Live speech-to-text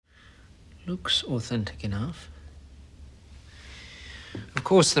Looks authentic enough. Of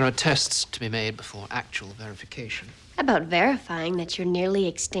course, there are tests to be made before actual verification. How about verifying that your nearly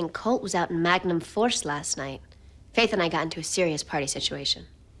extinct cult was out in magnum force last night? Faith and I got into a serious party situation.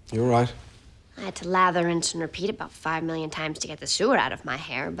 You're right. I had to lather, rinse, and repeat about 5 million times to get the sewer out of my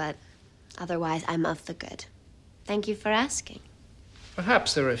hair, but otherwise, I'm of the good. Thank you for asking.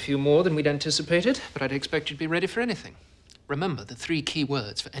 Perhaps there are a few more than we'd anticipated, but I'd expect you'd be ready for anything. Remember the 3 key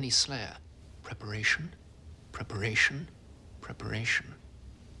words for any slayer. Preparation, preparation, preparation.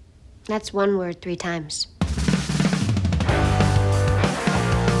 That's one word 3 times.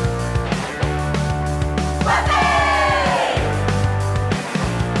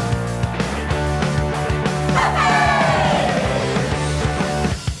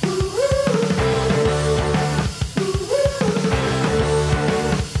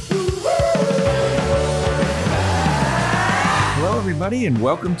 Everybody, and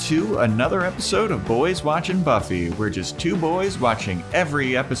welcome to another episode of Boys Watching Buffy. We're just 2 boys watching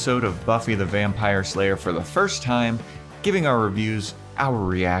every episode of Buffy the Vampire Slayer for the first time, giving our reviews, our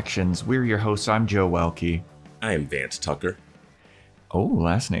reactions. We're your hosts. I'm Joe Welke. I am Vance Tucker. Oh,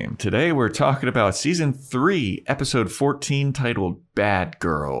 last name. Today we're talking about Season 3, Episode 14, titled Bad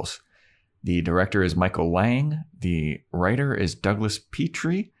Girls. The director is Michael Lang. The writer is Douglas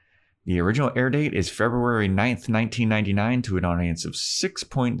Petrie. The original air date is February 9th, 1999, to an audience of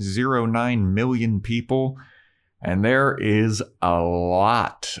 6.09 million people. And there is a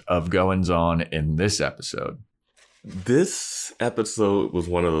lot of goings-on in this episode. This episode was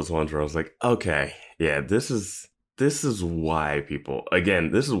one of those ones where I was like, okay, yeah, this is why people, again,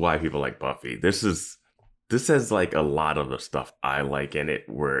 this is why people like Buffy. This has like a lot of the stuff I like in it,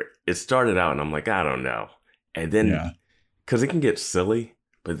 where it started out and I'm like, I don't know. And then, because it can get silly,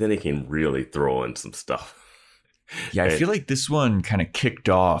 but then it can really throw in some stuff. Yeah, I feel like this one kind of kicked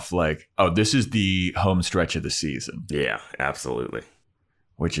off like, oh, this is the home stretch of the season. Yeah, absolutely.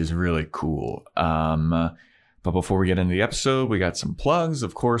 Which is really cool. But before we get into the episode, we got some plugs.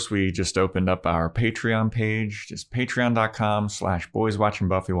 Of course, we just opened up our Patreon page, just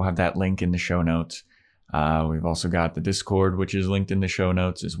patreon.com/boyswatchingbuffy. We'll have that link in the show notes. We've also got the Discord, which is linked in the show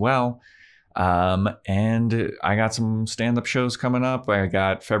notes as well. And I got some stand-up shows coming up. I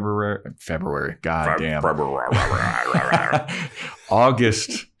got February, goddamn.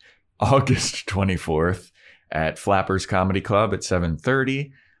 August 24th at Flappers Comedy Club at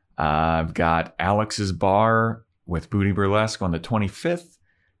 7:30. I've got Alex's Bar with Booty Burlesque on the 25th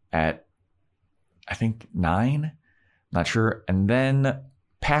at, I think, 9. Not sure. And then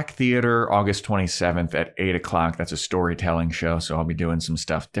Pack Theater, August 27th at 8 o'clock. That's a storytelling show, so I'll be doing some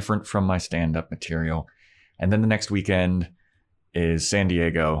stuff different from my stand-up material. And then the next weekend is San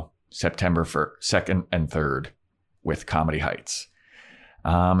Diego, September 2nd and 3rd with Comedy Heights.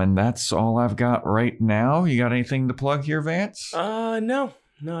 And that's all I've got right now. You got anything to plug here, Vance? No,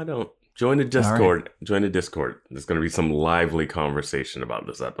 I don't. Join the Discord. Right. Join the Discord. There's going to be some lively conversation about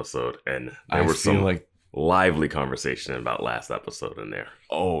this episode, and there was some lively conversation about last episode in there.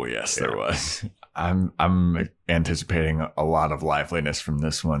 Oh yes, there was. I'm anticipating a lot of liveliness from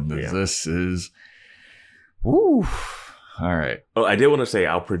this one. This is, woo. All right. Oh, I did want to say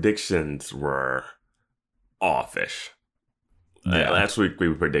our predictions were offish. Yeah. Last week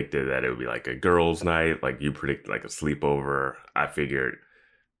we predicted that it would be like a girls' night. Like you predicted like a sleepover. I figured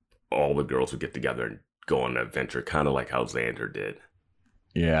all the girls would get together and go on an adventure, kind of like how Xander did.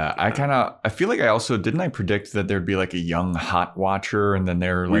 Yeah, I feel like didn't I predict that there'd be like a young hot watcher, and then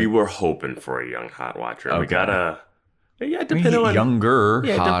we were hoping for a young hot watcher. Okay. We gotta, depending on younger,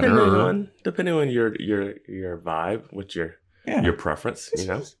 hotter, depending on your vibe, with your preference. He's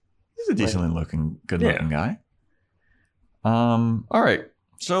a decently good looking guy. All right,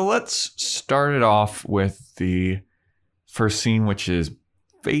 so let's start it off with the first scene, which is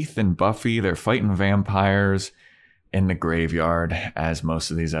Faith and Buffy. They're fighting vampires in the graveyard, as most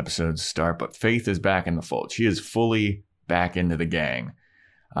of these episodes start, but Faith is back in the fold. She is fully back into the gang.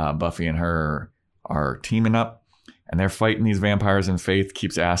 Buffy and her are teaming up, and they're fighting these vampires, and Faith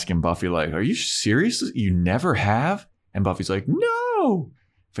keeps asking Buffy, like, are you serious? You never have? And Buffy's like, no.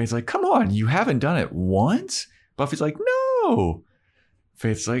 Faith's like, come on, you haven't done it once? Buffy's like, no.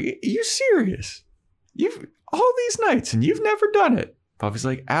 Faith's like, are you serious? You've all these nights, and you've never done it. Buffy's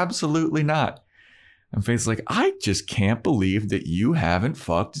like, absolutely not. And Faith's like, I just can't believe that you haven't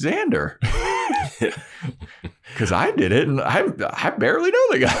fucked Xander. Because I did it, and I barely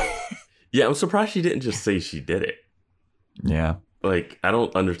know the guy. Yeah, I'm surprised she didn't just say she did it. Yeah. Like, I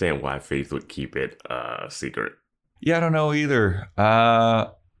don't understand why Faith would keep it secret. Yeah, I don't know either. I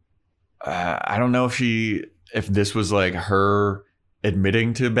don't know if this was like her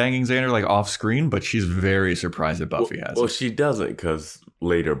admitting to banging Xander like off screen, but she's very surprised that Buffy has. Well, she doesn't, because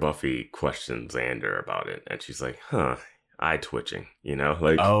later Buffy questions Xander about it, and she's like, "Huh, eye twitching,"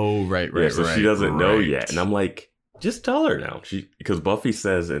 like. Oh, right. So she doesn't know yet, and I'm like, just tell her now. Because Buffy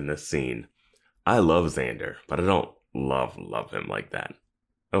says in this scene, "I love Xander, but I don't love him like that."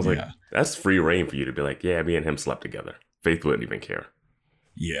 I was like, that's free reign for you to be like, yeah, me and him slept together. Faith wouldn't even care.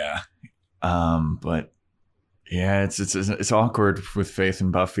 Yeah. But yeah, it's awkward with Faith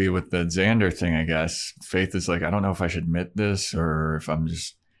and Buffy with the Xander thing, I guess. Faith is like, I don't know if I should admit this or if I'm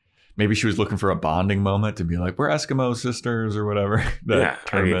just, maybe she was looking for a bonding moment to be like, we're Eskimo sisters or whatever that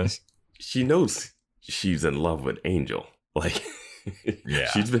term is. She knows she's in love with Angel. Like,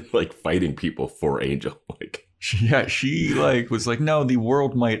 she's been like fighting people for Angel. Like, she like was like, no, the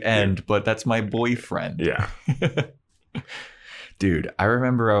world might end, but that's my boyfriend. Yeah. Dude, I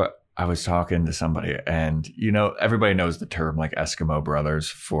remember I was talking to somebody, and everybody knows the term like Eskimo brothers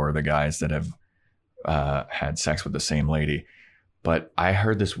for the guys that have had sex with the same lady. But I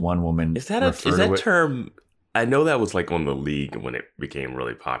heard this one woman is that term? I know that was like on the League when it became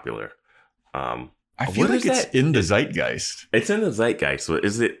really popular. I feel like it's in the zeitgeist. It's in the zeitgeist. So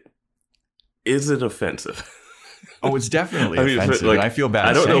is it offensive? Oh, it's definitely offensive. Like, and I feel bad.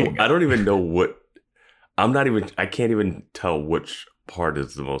 I don't know. I don't even know what. I can't even tell which part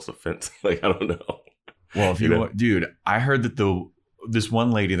is the most offensive. Like, I don't know. Well, dude, I heard that this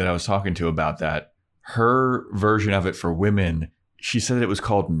one lady that I was talking to about that, her version of it for women, she said it was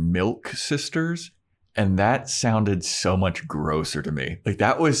called Milk Sisters. And that sounded so much grosser to me. Like,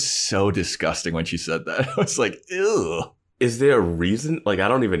 that was so disgusting when she said that. I was like, ew. Is there a reason? Like, I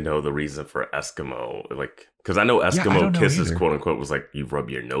don't even know the reason for Eskimo. Like, because I know Eskimo kisses, quote unquote, was like you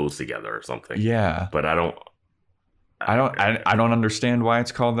rub your nose together or something. Yeah. But I don't understand why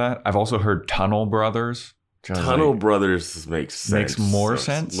it's called that. I've also heard Tunnel Brothers. Tunnel Brothers makes sense. Makes more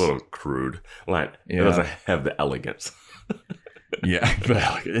sense. A little crude. Like, it doesn't have the elegance. Yeah.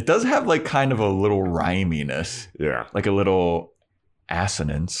 It does have like kind of a little rhyminess. Yeah. Like a little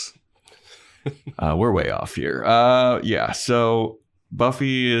assonance. We're way off here. So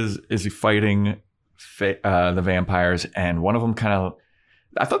Buffy is fighting the vampires, and one of them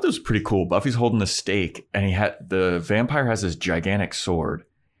I thought this was pretty cool. Buffy's holding a stake, and the vampire has this gigantic sword,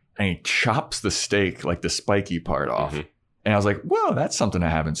 and he chops the stake, like the spiky part off. Mm-hmm. And I was like, whoa, that's something I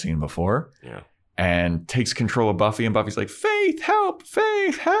haven't seen before. Yeah. And takes control of Buffy, and Buffy's like, Faith, help!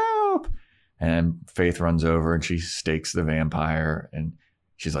 Faith, help! And Faith runs over, and she stakes the vampire, and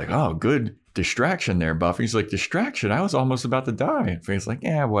she's like, oh, good distraction there, Buffy's like, distraction? I was almost about to die. And Faith's like,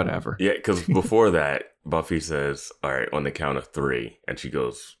 yeah, whatever. Yeah, because before that, Buffy says, all right, on the count of 3. And she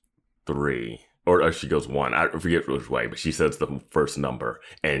goes 3. Or she goes 1. I forget which way, but she says the first number.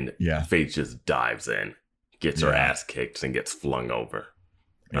 And Faith just dives in, gets her ass kicked, and gets flung over.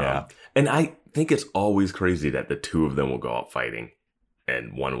 Yeah. And I think it's always crazy that the two of them will go out fighting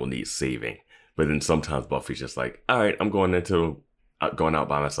and one will need saving. But then sometimes Buffy's just like, all right, I'm going out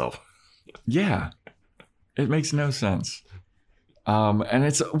by myself. Yeah. It makes no sense. And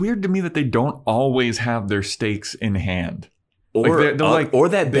it's weird to me that they don't always have their stakes in hand. Or or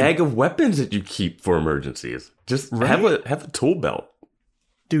that bag of weapons that you keep for emergencies. Just have a tool belt.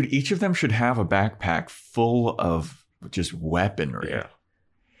 Dude, each of them should have a backpack full of just weaponry. Yeah.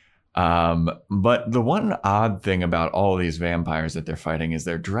 But the one odd thing about all of these vampires that they're fighting is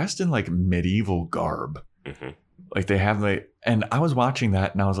they're dressed in like medieval garb. Mm-hmm. Like they have and I was watching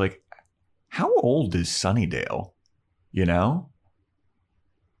that and I was like, how old is Sunnydale?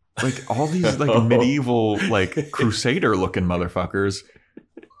 Like all these like medieval, like crusader looking motherfuckers.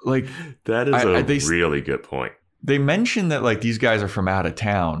 Like that is a really good point. They mention that like these guys are from out of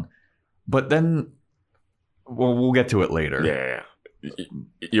town, but then, well, we'll get to it later. Yeah.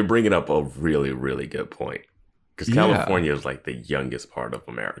 You're bringing up a really, really good point. Because California is like the youngest part of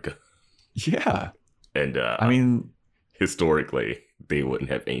America. Yeah. And I mean, historically, they wouldn't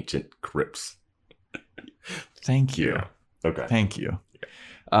have ancient crypts. Thank you. Yeah. Okay. Thank you.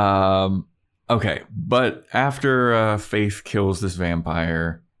 Yeah. Okay. But after Faith kills this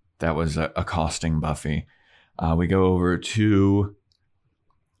vampire that was accosting Buffy, we go over to,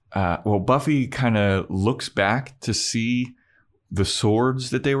 Buffy kind of looks back to see the swords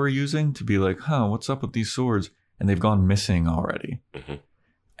that they were using to be like, what's up with these swords? And they've gone missing already. Mm-hmm.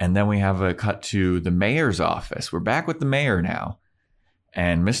 And then we have a cut to the mayor's office. We're back with the mayor now.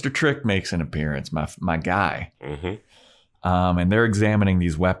 And Mr. Trick makes an appearance, my guy. Mm-hmm. And they're examining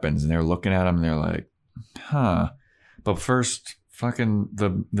these weapons and they're looking at them and they're like, But first, fucking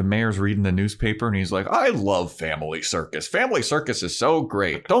the mayor's reading the newspaper and he's like, I love Family Circus. Family Circus is so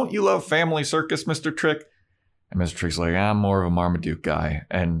great. Don't you love Family Circus, Mr. Trick? And Mr. Trick's like, I'm more of a Marmaduke guy.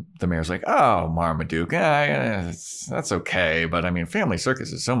 And the mayor's like, oh, Marmaduke, that's okay. But I mean, Family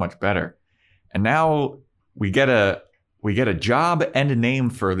Circus is so much better. And now we get a job and a name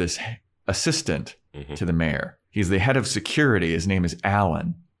for this assistant to the mayor. He's the head of security. His name is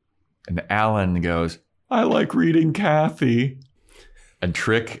Alan. And Alan goes, I like reading Kathy. And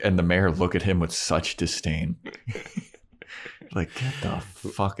Trick and the mayor look at him with such disdain. Like, get the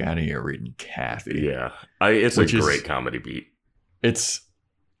fuck out of here reading Kathy. Yeah. It's a great comedy beat. It's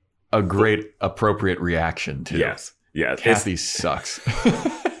a great appropriate reaction to. Yes. Yeah. Kathy sucks.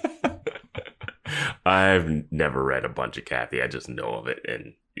 I've never read a bunch of Kathy. I just know of it.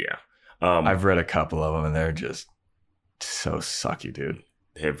 And yeah. I've read a couple of them and they're just so sucky, dude.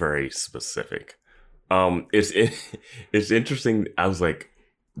 They're very specific. It's interesting. I was like,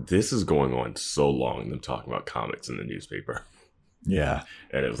 this is going on so long, them talking about comics in the newspaper. Yeah.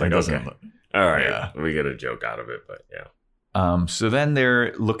 And it was like, okay, all right, we get a joke out of it, but yeah. So then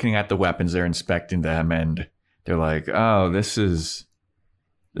they're looking at the weapons, they're inspecting them, and they're like, oh, this is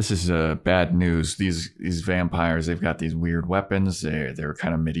bad news. These vampires, they've got these weird weapons. They're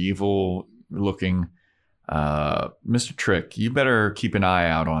kind of medieval looking. Mr. Trick, you better keep an eye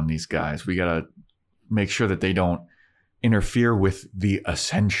out on these guys. We got to make sure that they don't interfere with the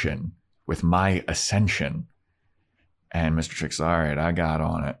ascension, with my ascension. And Mr. Trick's, all right, I got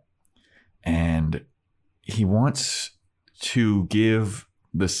on it. And he wants to give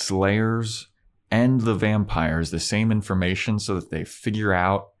the Slayers and the vampires the same information so that they figure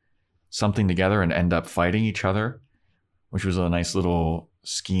out something together and end up fighting each other, which was a nice little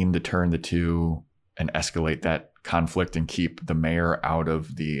scheme to turn the two and escalate that conflict and keep the mayor out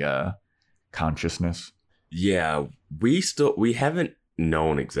of the consciousness. Yeah, we haven't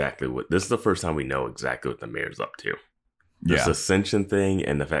known exactly this is the first time we know exactly what the mayor's up to. This ascension thing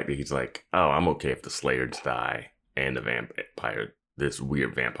and the fact that he's like, oh, I'm okay if the Slayers die and this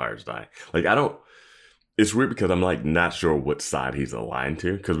weird vampires die. Like, it's weird because I'm like not sure what side he's aligned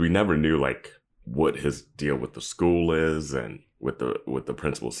to, because we never knew like what his deal with the school is and with the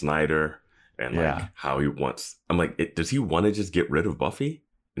Principal Snyder and like how he wants. I'm like, does he want to just get rid of Buffy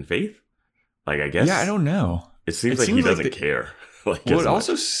and Faith? Like, I guess. Yeah, I don't know. It seems like he doesn't care. Like, well,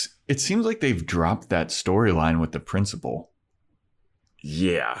 it seems like they've dropped that storyline with the principal.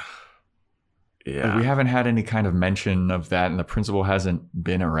 Yeah. Like, we haven't had any kind of mention of that, and the principal hasn't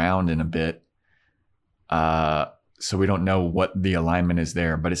been around in a bit. So we don't know what the alignment is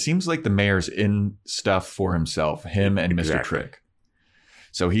there. But it seems like the mayor's in stuff for himself, him and Mr. Trick.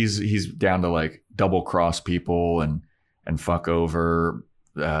 So he's down to like double cross people and fuck over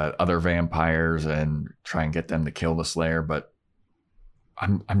other vampires and try and get them to kill the Slayer. But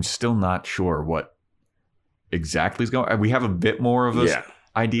I'm still not sure what exactly is going. We have a bit more of a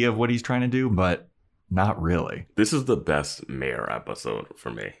idea of what he's trying to do, but not really. This is the best mayor episode for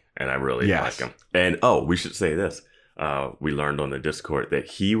me, and I really like him. And we should say this. We learned on the Discord that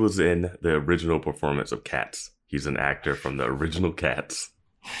he was in the original performance of Cats. He's an actor from the original Cats.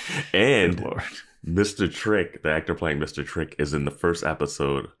 And Mr. Trick, the actor playing Mr. Trick, is in the first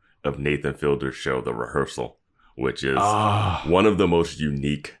episode of Nathan Fielder's show, The Rehearsal, which is one of the most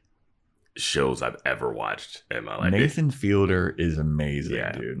unique shows I've ever watched in my life. Nathan Fielder is amazing,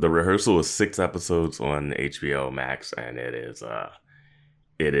 dude. The Rehearsal is 6 episodes on HBO Max, and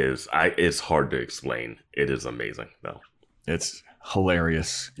it's hard to explain. It is amazing, though. It's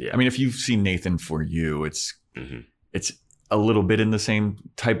hilarious. Yeah. I mean, if you've seen Nathan For You, it's a little bit in the same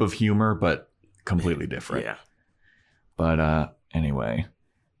type of humor, but completely different. Yeah. But anyway,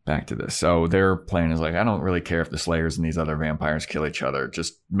 back to this. So their plan is like, I don't really care if the Slayers and these other vampires kill each other.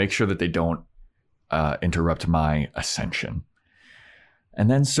 Just make sure that they don't interrupt my ascension. And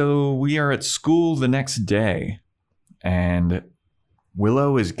then so we are at school the next day, and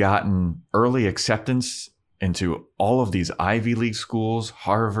Willow has gotten early acceptance into all of these Ivy League schools,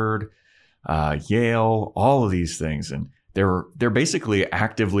 Harvard, Yale, all of these things. And they're basically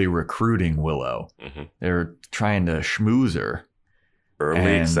actively recruiting Willow. Mm-hmm. They're trying to schmooze her.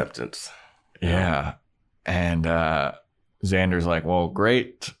 Early acceptance. Yeah. And Xander's like, well,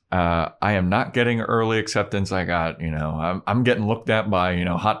 great. I am not getting early acceptance. I got, I'm getting looked at by,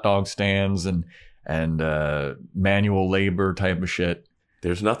 hot dog stands and manual labor type of shit.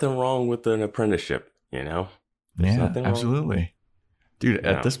 There's nothing wrong with an apprenticeship, There's nothing wrong. Absolutely. Dude,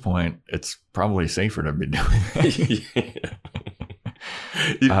 at this point, it's probably safer to be doing that.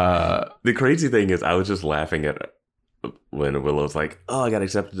 The crazy thing is, I was just laughing at when Willow's like, "Oh, I got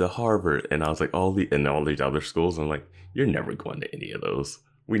accepted to Harvard," and I was like, all these other schools. I'm like, you're never going to any of those.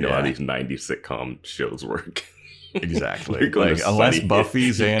 We know how these '90s sitcom shows work. Exactly. You're going Like, to unless Sunny- Buffy,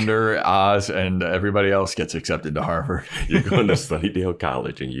 Xander, Oz, and everybody else gets accepted to Harvard. You're going to Sunnydale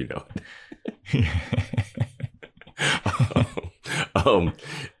College, and you know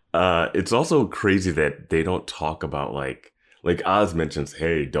it. It's also crazy that they don't talk about like Oz mentions,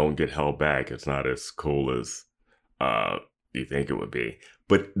 hey, don't get held back. It's not as cool as you think it would be.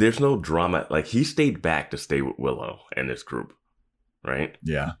 But there's no drama. Like, he stayed back to stay with Willow and this group, right?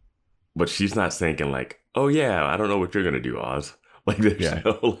 Yeah. But she's not thinking like, oh yeah, I don't know what you're gonna do, Oz. Like, there's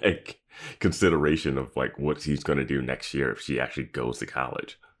no like consideration of like what he's gonna do next year if she actually goes to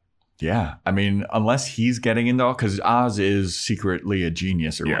college. Yeah. I mean, unless he's getting into all, because Oz is secretly a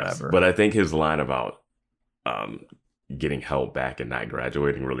genius or whatever. But I think his line about getting held back and not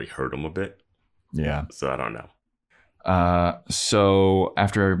graduating really hurt him a bit. Yeah. So I don't know. So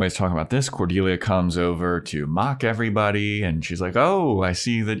after everybody's talking about this, Cordelia comes over to mock everybody, and she's like, oh, I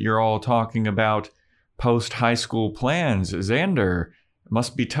see that you're all talking about post-high school plans. Xander, it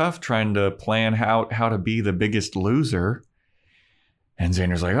must be tough trying to plan out how to be the biggest loser. And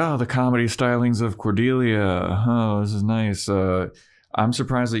Xander's like, oh, the comedy stylings of Cordelia. Oh, this is nice. I'm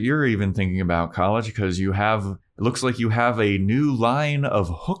surprised that you're even thinking about college because it looks like you have a new line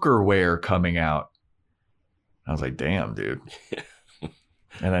of hooker wear coming out. I was like, damn, dude.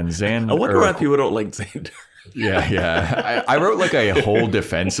 And then Xander. I wonder why people don't like Xander. Yeah. I wrote like a whole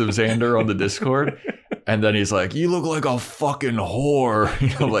defense of Xander on the Discord. And then he's like, you look like a fucking whore.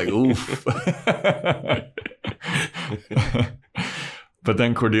 I'm like, oof. But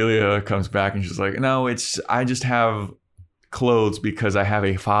then Cordelia comes back and she's like, no, I just have clothes because I have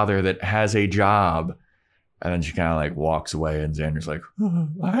a father that has a job. And then she kind of like walks away, and Xander's like, oh,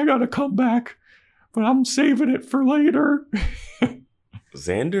 I gotta come back, but I'm saving it for later.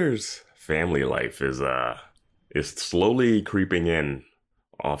 Xander's family life is slowly creeping in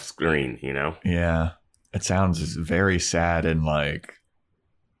off screen, you know? Yeah. It sounds very sad and like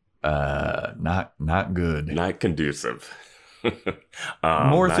not good. Not conducive.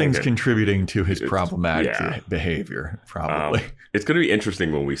 More not things good. contributing to his problematic behavior, probably. It's going to be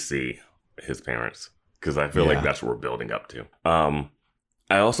interesting when we see his parents, because I feel like that's what we're building up to.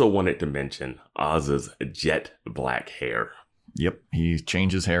 I also wanted to mention Oz's jet black hair. Yep, he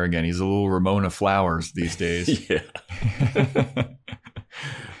changed his hair again. He's a little Ramona Flowers these days. Yeah.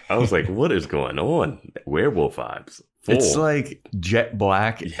 I was like, what is going on? Werewolf vibes. Full. It's like jet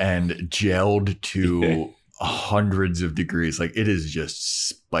black and gelled to hundreds of degrees. Like, it is just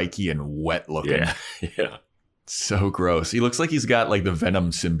spiky and wet looking. Yeah. So gross. He looks like he's got like the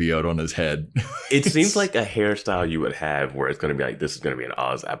Venom symbiote on his head. It seems like a hairstyle you would have where it's going to be like, this is going to be an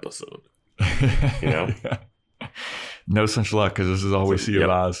Oz episode. You know? No such luck, because this is all we see of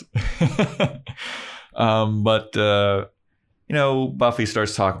Oz. But Buffy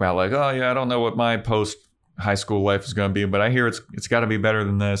starts talking about like, oh yeah, I don't know what my post high school life is going to be, but I hear it's got to be better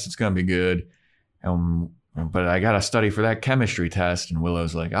than this. It's going to be good. But I got to study for that chemistry test. And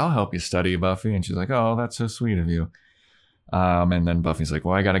Willow's like, I'll help you study, Buffy. And she's like, oh, that's so sweet of you. And then Buffy's like,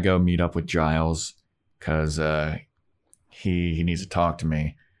 well, I got to go meet up with Giles because he needs to talk to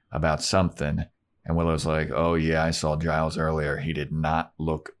me about something. And Willow's like, oh, yeah, I saw Giles earlier. He did not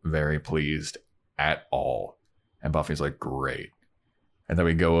look very pleased at all. And Buffy's like, great. And then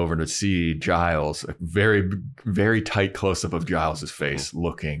we go over to see Giles, a very, very tight close-up of Giles' face,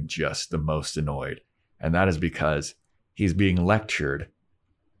 looking just the most annoyed. And that is because he's being lectured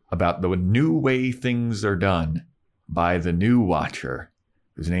about the new way things are done by the new Watcher,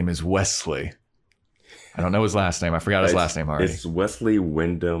 whose name is Wesley. I don't know his last name. I forgot his last name already. It's Wesley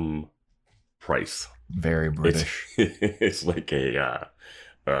Wyndham Price. Very British. It's like a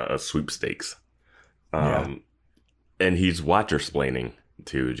sweepstakes. And he's Watcher-splaining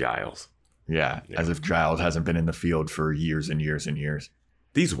to Giles. Yeah, as if Giles hasn't been in the field for years and years and years.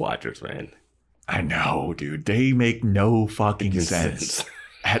 These Watchers, man. I know, dude. They make no fucking sense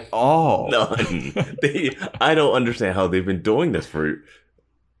at all. None. I don't understand how they've been doing this for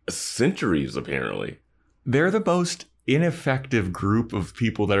centuries, apparently. They're the most ineffective group of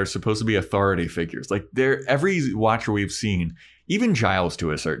people that are supposed to be authority figures. Like, every Watcher we've seen, even Giles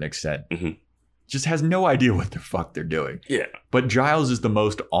to a certain extent, just has no idea what the fuck they're doing. Yeah. But Giles is the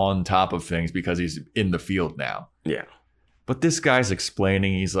most on top of things because he's in the field now. Yeah. But this guy's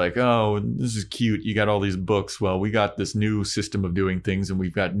explaining, he's like, oh, this is cute. You got all these books. Well, we got this new system of doing things, and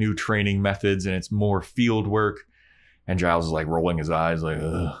we've got new training methods, and it's more field work. And Giles is like rolling his eyes like,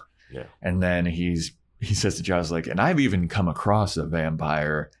 ugh. Yeah. And then he says to Giles, like, and I've even come across a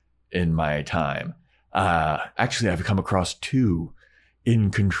vampire in my time. Actually, I've come across two in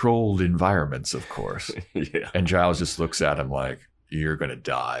controlled environments, of course. Yeah. And Giles just looks at him like, you're going to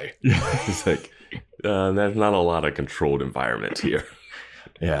die. He's like, there's not a lot of controlled environments here.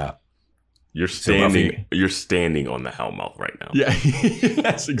 Yeah. You're standing on the Hellmouth right now. Yeah,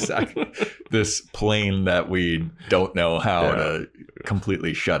 yes, exactly. This plane that we don't know how to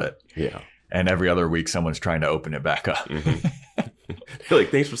completely shut it. Yeah. And every other week, someone's trying to open it back up. They're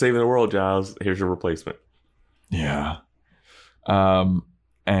like, thanks for saving the world, Giles. Here's your replacement. Yeah.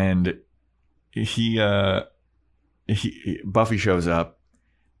 And Buffy shows up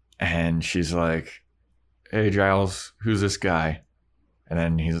and she's like, hey, Giles, who's this guy? And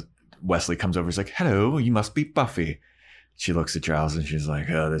then Wesley comes over. He's like, hello, you must be Buffy. She looks at Giles and she's like,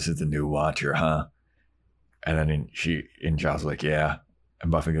 oh, this is the new Watcher, huh? And then Giles is like, yeah. And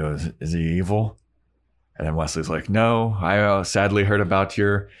Buffy goes, is he evil? And then Wesley's like, no, I sadly heard about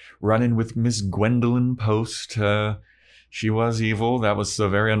your run-in with Miss Gwendolyn Post. She was evil. That was a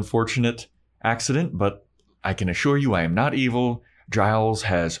very unfortunate accident, but I can assure you I am not evil. Giles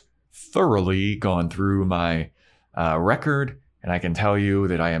has thoroughly gone through my record, and I can tell you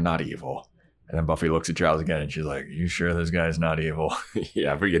that I am not evil. And then Buffy looks at Giles again, and she's like, you sure this guy's not evil?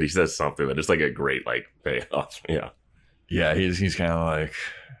 Yeah, I forget he says something, but it's like a great payoff. Yeah. Yeah, he's kind of like,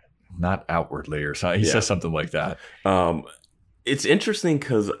 not outwardly or something. He says something like that. It's interesting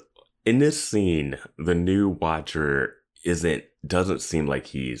because in this scene, the new Watcher doesn't seem like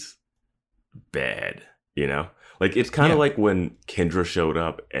he's bad, you know? Like, it's kind of like when Kendra showed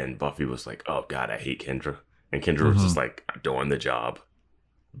up and Buffy was like, oh, God, I hate Kendra. And Kendra was just like doing the job,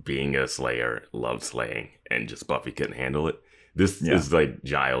 being a slayer, loved slaying, and just Buffy couldn't handle it. This is like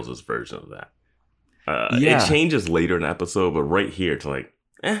Giles' version of that. It changes later in the episode, but right here it's like,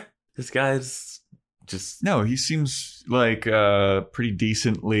 this guy's just... No, he seems like pretty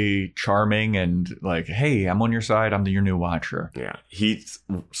decently charming and like, hey, I'm on your side. I'm your new Watcher. Yeah, he's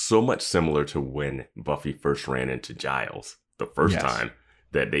so much similar to when Buffy first ran into Giles the first time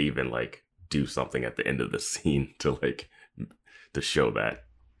that they even like do something at the end of the scene to show that.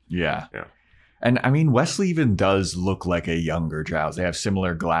 Yeah. And I mean, Wesley even does look like a younger Giles. They have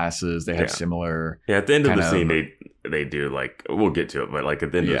similar glasses. They have similar... Yeah, at the end of the scene, they do like... We'll get to it, but like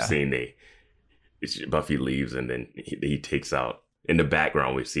at the end of the scene, Buffy leaves and then he takes out... In the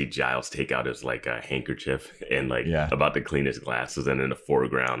background, we see Giles take out his like a handkerchief and about to clean his glasses. And in the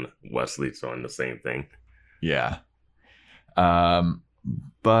foreground, Wesley's doing the same thing. Yeah.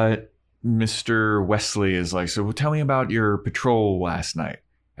 But Mr. Wesley is like, so tell me about your patrol last night.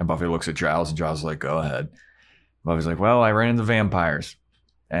 And Buffy looks at Giles, and Giles is like, go ahead. Buffy's like, well, I ran into vampires,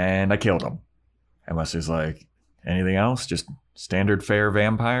 and I killed them. And Wesley's like, anything else? Just standard fare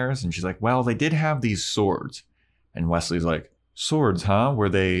vampires? And she's like, well, they did have these swords. And Wesley's like, swords, huh?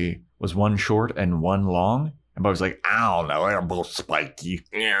 Was one short and one long? And Buffy's like, I don't know, they're both spiky.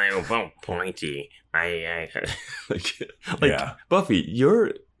 Yeah, they were both pointy. Buffy,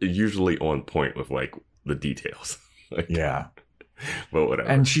 you're usually on point with like the details. But whatever.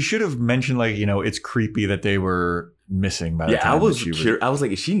 And she should have mentioned, like, you know, it's creepy that they were missing by the time. I was like,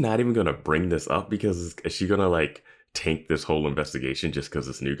 is she not even going to bring this up? Because is she going to like tank this whole investigation just because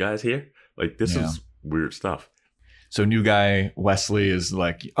this new guy's here? Like, this is weird stuff. So new guy Wesley is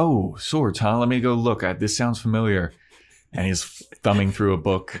like, oh, swords, huh? Let me go look. This sounds familiar. And he's thumbing through a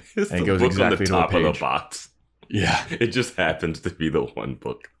book. And he goes exactly to the top of the box. Yeah. It just happens to be the one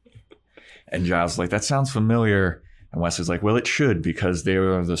book. And Giles is like, that sounds familiar. And Wesley's like, well, it should, because they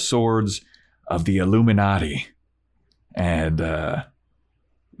are the swords of the Illuminati. And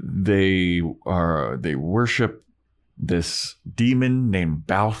they worship this demon named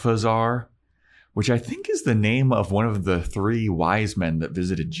Balthazar, which I think is the name of one of the 3 wise men that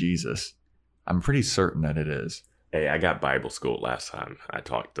visited Jesus. I'm pretty certain that it is. Hey, I got Bible school last time I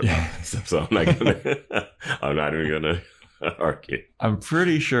talked about this, so I'm not even gonna argue. I'm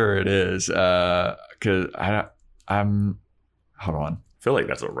pretty sure it is, because I'm hold on. I feel like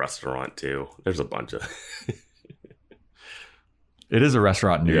that's a restaurant too. There's a bunch of It is a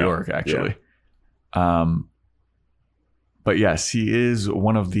restaurant in New York, actually. But yes, he is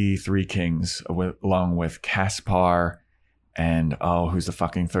one of the 3 kings, along with Caspar and who's the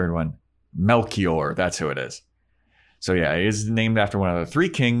fucking third one? Melchior. That's who it is. So yeah, he is named after one of the 3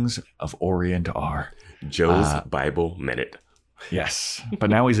 kings of Orient R. Joe's Bible Minute. Yes,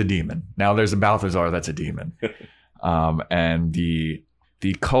 but now he's a demon. Now there's a Balthazar that's a demon. And the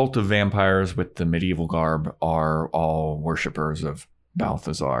cult of vampires with the medieval garb are all worshippers of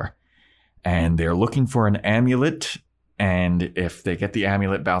Balthazar. And they're looking for an amulet. And if they get the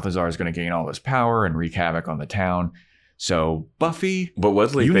amulet, Balthazar is going to gain all his power and wreak havoc on the town. So Buffy... But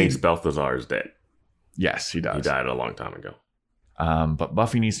Wesley thinks Balthazar is dead. Yes, he does. He died a long time ago. But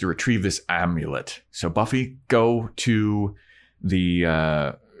Buffy needs to retrieve this amulet. So Buffy, go to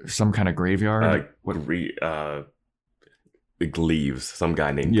the some kind of graveyard. The Gleaves, some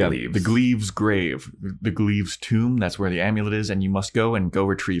guy named Gleaves. The Gleaves grave, the Gleaves tomb. That's where the amulet is, and you must go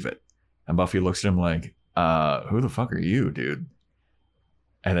retrieve it. And Buffy looks at him like, who the fuck are you, dude?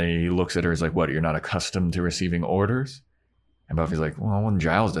 And then he looks at her, he's like, what, you're not accustomed to receiving orders? And Buffy's like, well, when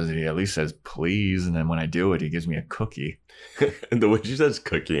Giles does it, he at least says please, and then when I do it, he gives me a cookie. And the way she says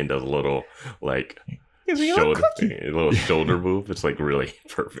cookie and does a little like shoulder move, it's like really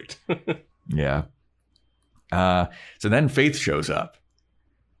perfect. Yeah. So then Faith shows up,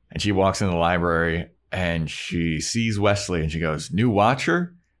 and she walks in the library, and she sees Wesley, and she goes, new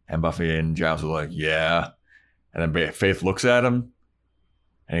Watcher? And Buffy and Giles are like, yeah. And then Faith looks at him,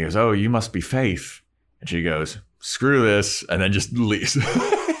 and he goes, oh, you must be Faith. And she goes, screw this, and then just leaves.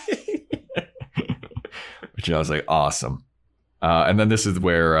 Which I was like, awesome. And then this is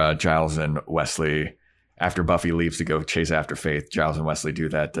where Giles and Wesley, after Buffy leaves to go chase after Faith, Giles and Wesley do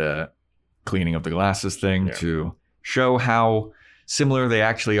that cleaning of the glasses thing to show how similar they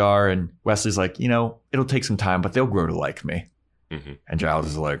actually are. And Wesley's like, it'll take some time, but they'll grow to like me. Mm-hmm. And Giles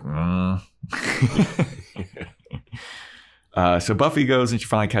is like, So Buffy goes and she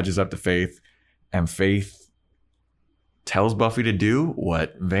finally catches up to Faith, and Faith tells Buffy to do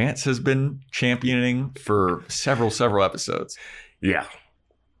what Vance has been championing for several episodes. Yeah.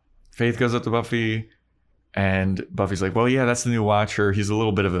 Faith goes up to Buffy, and Buffy's like, well, yeah, that's the new Watcher. He's a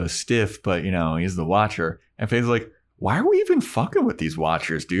little bit of a stiff, but, he's the Watcher. And Faith's like, why are we even fucking with these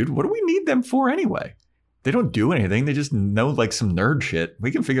Watchers, dude? What do we need them for anyway? They don't do anything. They just know like some nerd shit.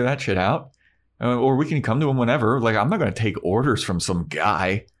 We can figure that shit out. Or we can come to them whenever. Like, I'm not going to take orders from some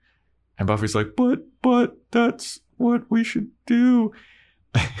guy. And Buffy's like, but that's what we should do.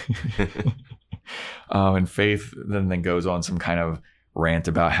 And Faith then goes on some kind of rant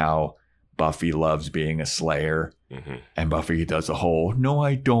about how Buffy loves being a Slayer. Mm-hmm. And Buffy does a whole, no,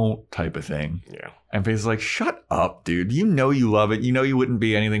 I don't type of thing. Yeah. And Faith's like, shut up, dude. You know you love it. You know you wouldn't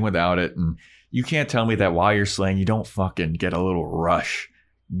be anything without it. And you can't tell me that while you're slaying, you don't fucking get a little rush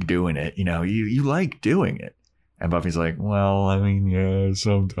doing it. You like doing it. And Buffy's like, well, I mean, yeah,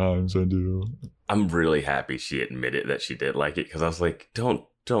 sometimes I do. I'm really happy she admitted that she did like it, because I was like, don't.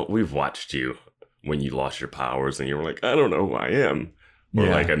 We've watched you when you lost your powers and you were like, I don't know who I am. Or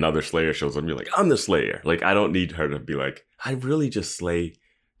like another Slayer shows up and you're like, I'm the Slayer. Like, I don't need her to be like, I really just slay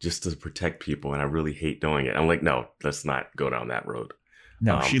just to protect people and I really hate doing it. I'm like, no, let's not go down that road.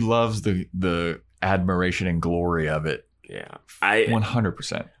 No, she loves the admiration and glory of it. Yeah.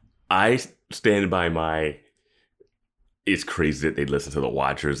 100%. I stand by my, it's crazy that they listen to the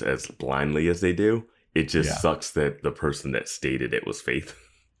Watchers as blindly as they do. It just sucks that the person that stated it was Faith.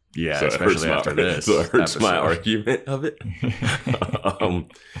 Yeah, so especially after this. So it hurts my argument of it.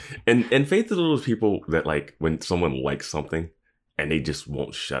 And Faith is one of those people that, like, when someone likes something and they just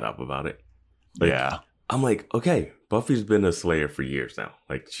won't shut up about it. Like, I'm like, okay, Buffy's been a Slayer for years now.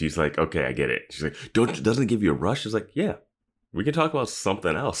 Like, she's like, okay, I get it. She's like, doesn't it give you a rush? She's like, yeah, we can talk about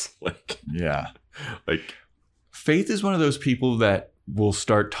something else. Like, like, Faith is one of those people that will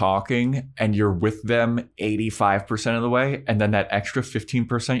start talking and you're with them 85% of the way. And then that extra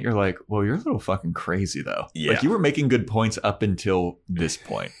 15%, you're like, well, you're a little fucking crazy though. Yeah. Like, you were making good points up until this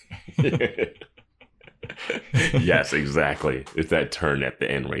point. Yes, exactly. It's that turn at the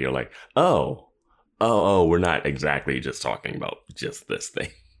end where you're like, oh, we're not exactly just talking about just this thing.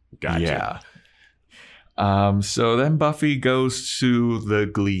 Gotcha. Yeah. So then Buffy goes to the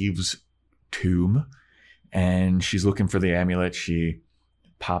Gleaves tomb and she's looking for the amulet. She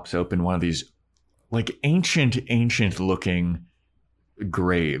pops open one of these like ancient looking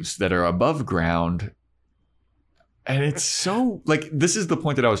graves that are above ground. And it's so like, this is the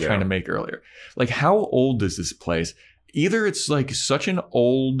point that I was trying to make earlier. Like, how old is this place? Either it's like such an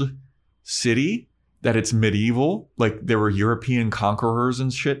old city that it's medieval, like there were European conquerors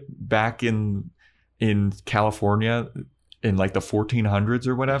and shit back in California in like the 1400s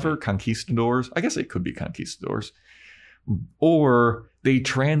or whatever, conquistadors. I guess it could be conquistadors. Or they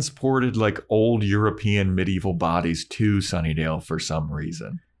transported like old European medieval bodies to Sunnydale for some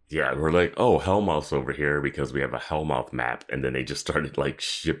reason. Yeah, we're like, oh, Hellmouth's over here because we have a Hellmouth map. And then they just started like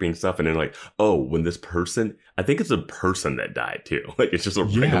shipping stuff. And then like, oh, when this person, I think it's a person that died too. Like, it's just a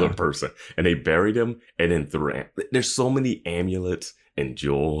regular person. And they buried him and then there's so many amulets and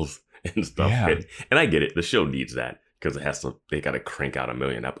jewels and stuff. Yeah. And I get it. The show needs that because they got to crank out 1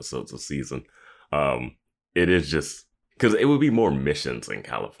 million episodes a season. It is just, because it would be more missions in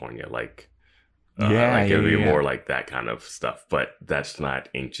California. Like, it would be more like that kind of stuff, but that's not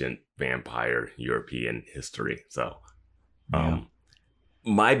ancient vampire European history. So,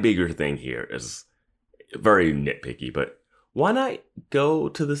 my bigger thing here is very nitpicky, but why not go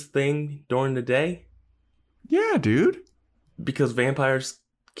to this thing during the day? Yeah, dude. Because vampires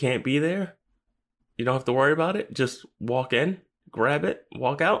can't be there. You don't have to worry about it. Just walk in, grab it,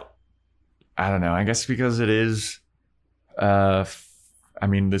 walk out. I don't know. I guess because it is,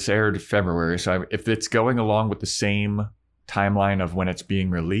 this aired February. So if it's going along with the same timeline of when it's being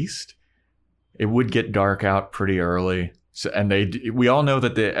released, it would get dark out pretty early. So, and we all know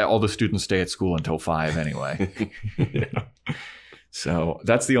that all the students stay at school until 5 anyway. Yeah. So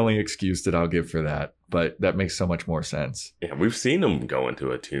that's the only excuse that I'll give for that. But that makes so much more sense. Yeah, we've seen them go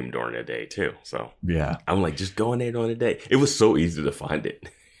into a tomb during the day too. So yeah, I'm like, just go in there during the day. It was so easy to find it.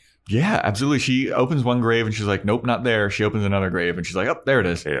 Yeah, absolutely. She opens one grave and she's like, nope, not there. She opens another grave and she's like, oh, there it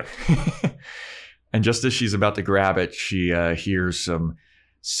is. Yeah. And just as she's about to grab it, she hears some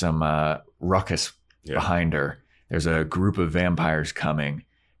ruckus behind her. There's a group of vampires coming,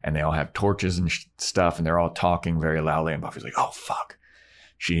 and they all have torches and stuff, and they're all talking very loudly. And Buffy's like, oh, fuck.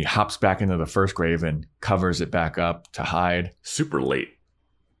 She hops back into the first grave and covers it back up to hide. Super late.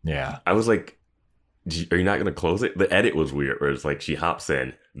 Yeah. I was like, are you not going to close it? The edit was weird, where it's like she hops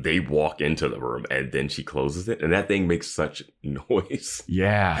in, they walk into the room, and then she closes it. And that thing makes such noise.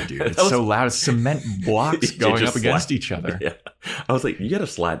 Yeah, dude. It's so loud. It's cement blocks going up against each other. Yeah. I was like, you got to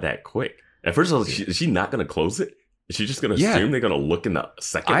slide that quick. At first, I was like, is she not going to close it? Is she just going to assume they're going to look in the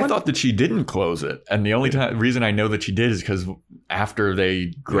second one? I thought that she didn't close it. And the only reason I know that she did is because after they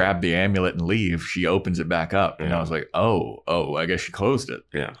grab the amulet and leave, she opens it back up. And I was like, oh, I guess she closed it.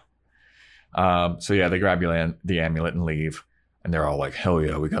 Yeah. So yeah, they grab the amulet and leave. And they're all like, hell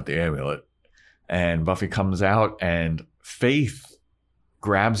yeah, we got the amulet. And Buffy comes out and Faith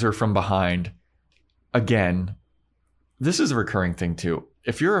grabs her from behind. Again, this is a recurring thing too.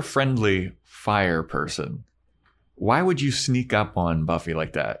 If you're a friendly fire person, why would you sneak up on Buffy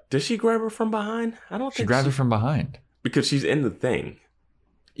like that? Did she grab her from behind? I don't think she grabbed her from behind. Because she's in the thing.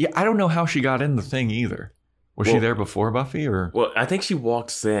 Yeah, I don't know how she got in the thing either. Was she there before Buffy or? Well, I think she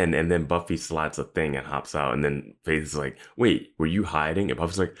walks in and then Buffy slides a thing and hops out. And then Faith is like, wait, were you hiding? And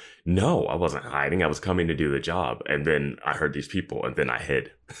Buffy's like, no, I wasn't hiding. I was coming to do the job. And then I heard these people and then I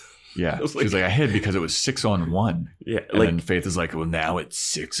hid. Yeah. She was like, I hid because it was 6-on-1. Yeah. And then Faith is like, well, now it's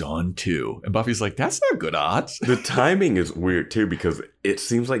 6-on-2. And Buffy's like, that's not good odds. The timing is weird too, because it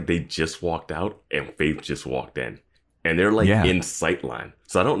seems like they just walked out and Faith just walked in. And they're like in sight line.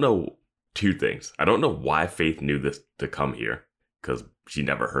 So I don't know two things. I don't know why Faith knew this to come here, because she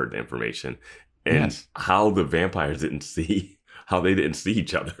never heard the information. And how the vampires didn't see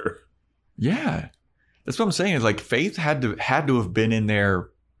each other. Yeah. That's what I'm saying, is like Faith had to have been in there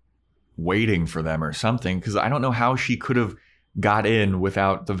waiting for them or something, because I don't know how she could have got in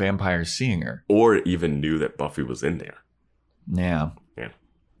without the vampires seeing her. Or even knew that Buffy was in there. Yeah. Yeah.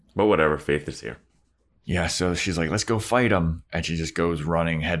 But whatever, Faith is here. Yeah, so she's like, let's go fight him. And she just goes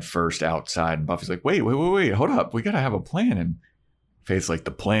running head first outside. And Buffy's like, wait, hold up. We got to have a plan. And Faith's like,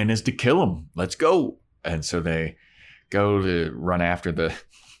 the plan is to kill him. Let's go. And so they go to run after the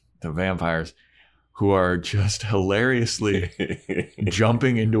vampires, who are just hilariously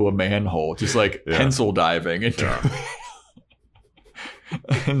jumping into a manhole, just like pencil diving into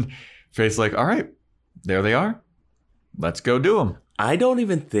And Faith's like, all right, there they are. Let's go do them. I don't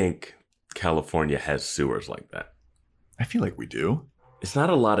even think California has sewers like that. I feel like we do. It's not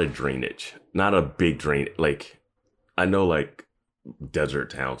a lot of drainage. Not a big drain. Like, I know like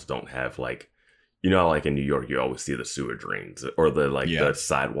desert towns don't have like, you know, like in New York, you always see the sewer drains or the the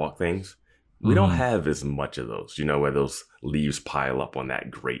sidewalk things. We don't have as much of those, you know, where those leaves pile up on that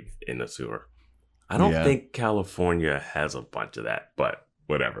grate in the sewer. I don't think California has a bunch of that, but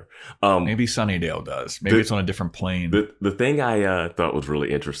whatever. Maybe Sunnydale does. Maybe it's on a different plane. The thing I thought was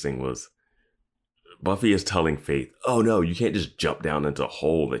really interesting was Buffy is telling Faith, oh no, you can't just jump down into a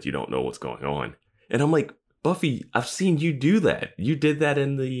hole that you don't know what's going on. And I'm like, Buffy, I've seen you do that. You did that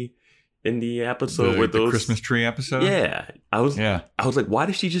in the episode with those Christmas tree episode. Yeah, I was like, why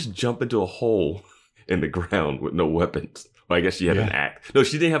did she just jump into a hole in the ground with no weapons? Well, I guess she had an axe. No,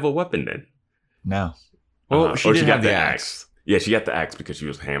 she didn't have a weapon then. No. Well, she did have the axe. Yeah, she got the axe because she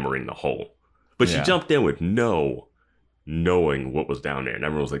was hammering the hole. But she jumped in with no knowing what was down there. And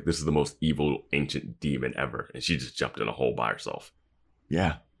everyone was like, this is the most evil ancient demon ever. And she just jumped in a hole by herself.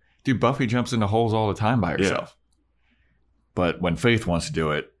 Yeah. Dude, Buffy jumps into holes all the time by herself. But when Faith wants to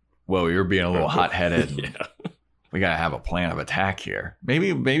do it, well, you're being a little hot-headed. We got to have a plan of attack here.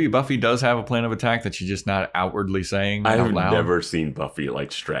 Maybe Buffy does have a plan of attack that she's just not outwardly saying out loud. I've never seen Buffy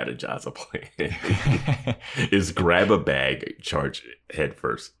like strategize a plan. Is grab a bag, charge head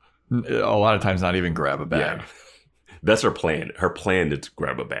first. A lot of times not even grab a bag. Yeah. That's her plan. Her plan is to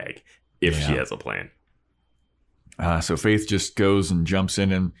grab a bag if she has a plan. So Faith just goes and jumps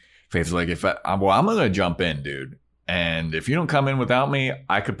in, and Faith's like, I'm going to jump in, dude. And if you don't come in without me,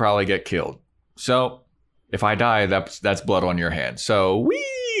 I could probably get killed. So if I die, that's blood on your hands. So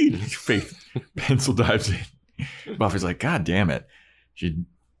whee! Faith pencil dives in. Buffy's like, God damn it.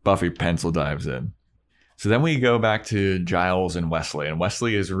 Buffy pencil dives in. So then we go back to Giles and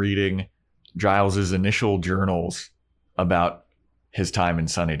Wesley is reading Giles's initial journals about his time in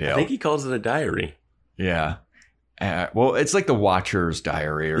Sunnydale. I think he calls it a diary. Yeah. Well, it's like the Watcher's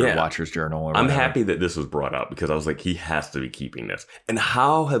diary or Watcher's journal. Or I'm whatever. happy that this was brought up because I was like, he has to be keeping this. And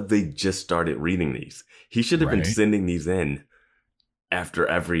how have they just started reading these? He should have been sending these in after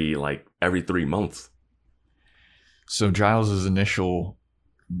every 3 months. So Giles's initial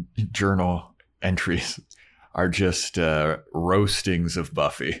journal entries are just roastings of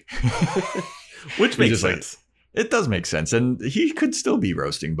Buffy. Which makes sense. It does make sense. And he could still be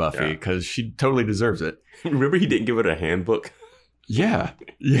roasting Buffy because she totally deserves it. Remember he didn't give it a handbook? Yeah.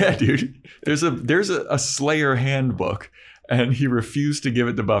 Yeah, dude. There's a Slayer handbook, and he refused to give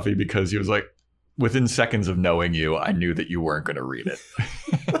it to Buffy because he was like, within seconds of knowing you, I knew that you weren't going to read it.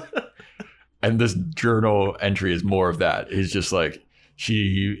 And this journal entry is more of that. He's just like,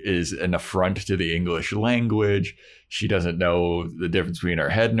 she is an affront to the English language. She doesn't know the difference between her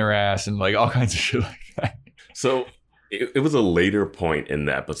head and her ass and like all kinds of shit like that. So it was a later point in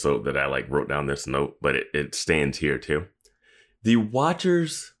the episode that I wrote down this note, but it stands here too. The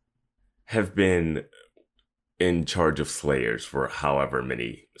Watchers have been in charge of Slayers for however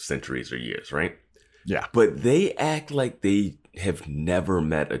many centuries or years, right? Yeah. But they act like they have never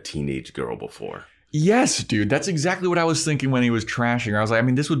met a teenage girl before. Yes, dude. That's exactly what I was thinking when he was trashing her. I was like, I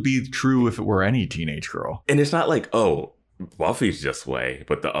mean, this would be true if it were any teenage girl. And it's not like, oh, Buffy's just way,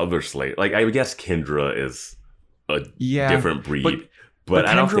 but the other Slayer, I guess Kendra is a different breed. But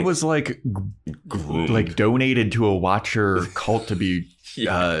I don't think was groomed. Donated to a Watcher cult to be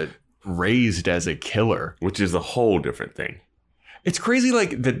raised as a killer, which is a whole different thing. It's crazy,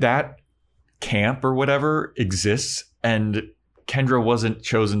 that camp or whatever exists, and Kendra wasn't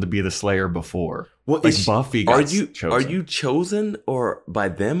chosen to be the Slayer before. Well, Buffy got chosen. Are you chosen or by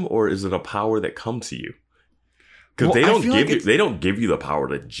them, or is it a power that comes to you? Because they don't give you the power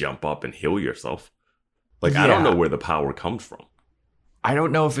to jump up and heal yourself. I don't know where the power comes from. I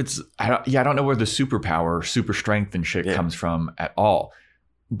don't know if it's I don't know where the superpower, super strength and shit comes from at all.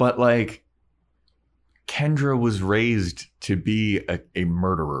 But Kendra was raised to be a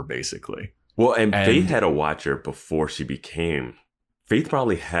murderer, basically. Well, and Faith had a Watcher before she became. Faith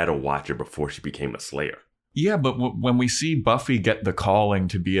probably had a Watcher before she became a Slayer. Yeah, but when we see Buffy get the calling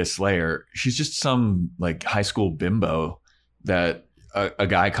to be a Slayer, she's just some high school bimbo that a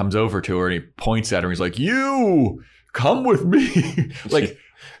guy comes over to her and he points at her and he's like, "You come with me."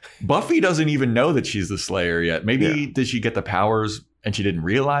 Buffy doesn't even know that she's the Slayer yet. Maybe did she get the powers and she didn't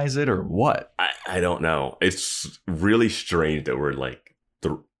realize it, or what? I don't know. It's really strange that we're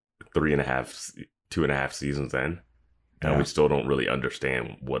 2.5 seasons in, and we still don't really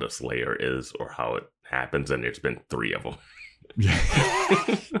understand what a Slayer is or how it happens, and there's been 3 of them.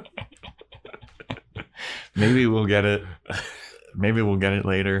 Maybe we'll get it. Maybe we'll get it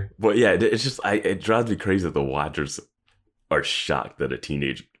later. But yeah, it's just it drives me crazy that the Watchers are shocked that a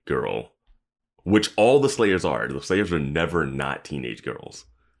teenage girl, which all the Slayers are. The Slayers are never not teenage girls.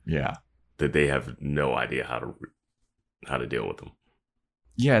 Yeah, that they have no idea how to deal with them.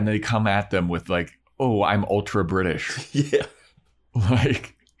 Yeah, and they come at them with "Oh, I'm ultra British." Yeah.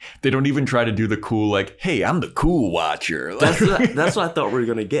 They don't even try to do the cool, "Hey, I'm the cool Watcher." That's what I thought we were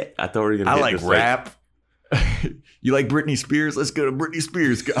going to get. I thought we were going to get rap. You like Britney Spears? Let's go to Britney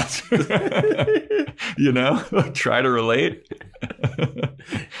Spears concert. Try to relate.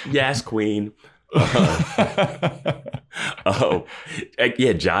 Yes, Queen.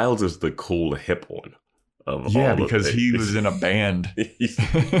 Giles is the cool hip one. Because he was in a band. he's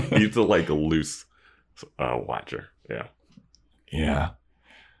a loose Watcher. Yeah. Yeah.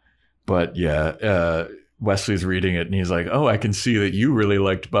 But Wesley's reading it and he's like, "Oh, I can see that you really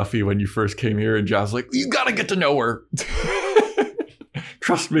liked Buffy when you first came here." And Giles like, "You got to get to know her.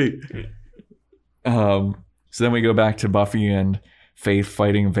 Trust me." So then we go back to Buffy and Faith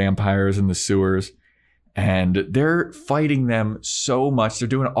fighting vampires in the sewers. And they're fighting them so much. They're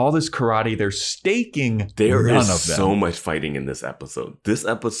doing all this karate. They're staking There none is of them. so much fighting in this episode. This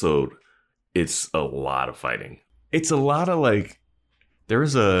episode, it's a lot of fighting. It's a lot of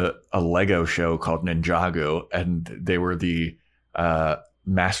there's a Lego show called Ninjago, and they were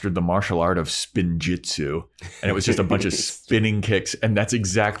mastered the martial art of spinjitzu. And it was just a bunch of spinning kicks. And that's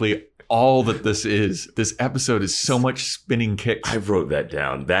exactly all that this is. This episode is so much spinning kicks. I wrote that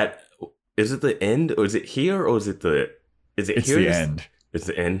down. Is it the end, or is it here, or is it the? Is it It's here? the end. It's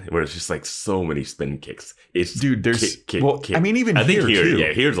the end where it's just like so many spin kicks. It's Dude, there's kick, well, kick. I mean, even I think here too.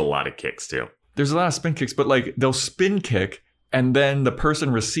 Yeah, here's a lot of kicks too. There's a lot of spin kicks, but like they'll spin kick, and then the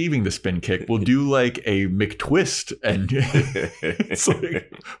person receiving the spin kick will do like a McTwist, and it's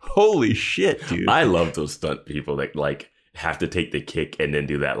like, holy shit, dude! I love those stunt people that like have to take the kick and then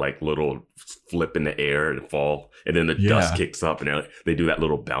do that like little flip in the air and fall, and then the dust kicks up, and they do that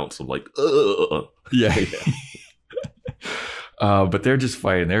little bounce of like, yeah. But they're just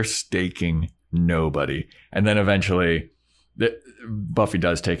fighting. They're staking nobody, and then eventually, Buffy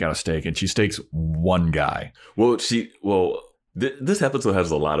does take out a stake, and she stakes one guy. Well, this episode has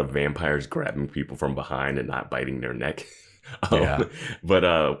a lot of vampires grabbing people from behind and not biting their neck.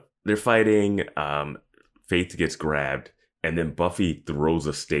 But they're fighting. Faith gets grabbed, and then Buffy throws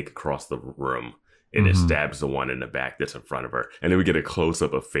a stake across the room, and it stabs the one in the back that's in front of her. And then we get a close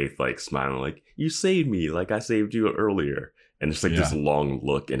up of Faith like smiling, like, "You saved me, like I saved you earlier." And it's like this long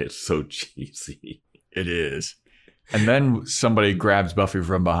look, and it's so cheesy. It is. And then somebody grabs Buffy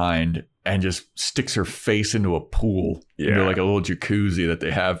from behind and just sticks her face into a pool, into like a little jacuzzi that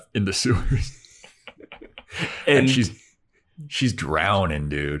they have in the sewers. and she's drowning,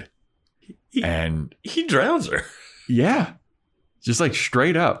 dude. He drowns her. Yeah. Just like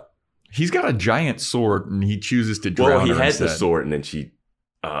straight up. He's got a giant sword and he chooses to drown her. Well, he had instead. the sword and then she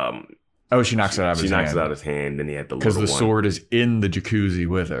she knocks it out of his hand. She knocks it out of his hand, and he had the little one. Because the sword is in the jacuzzi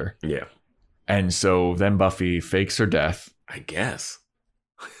with her. Yeah. And so then Buffy fakes her death. I guess.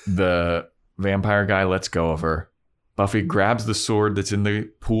 The vampire guy lets go of her. Buffy grabs the sword that's in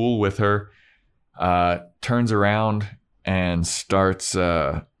the pool with her, turns around and starts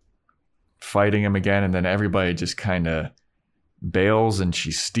fighting him again. And then everybody just kind of bails, and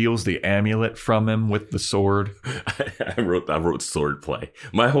she steals the amulet from him with the sword. I wrote sword play.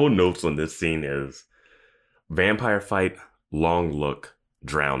 My whole notes on this scene is vampire fight, long look,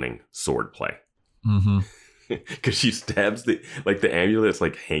 drowning, sword play. Because she stabs the amulet's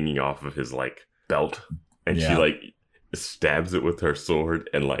like hanging off of his like belt, and she like stabs it with her sword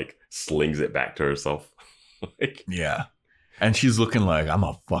and like slings it back to herself. And she's looking like, I'm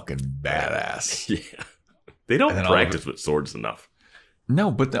a fucking badass. Yeah. They don't practice with swords enough.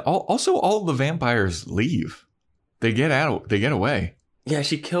 No, but also all the vampires leave. They get away. Yeah,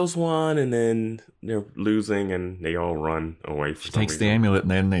 she kills one, and then they're losing, and they all run away. She takes the amulet,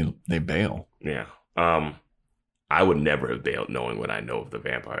 and then they bail. Yeah. I would never have bailed knowing what I know of the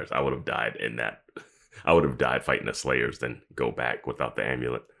vampires. I would have died in that. I would have died fighting the Slayers than go back without the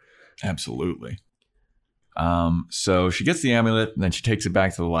amulet. Absolutely. So she gets the amulet, and then she takes it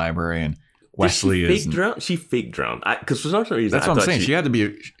back to the library, and Wesley She fake drowned. Because for some reason, that's what I'm saying. She had to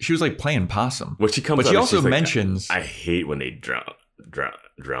be. She was like playing possum. Well, she comes. But up she also like, mentions, I hate when they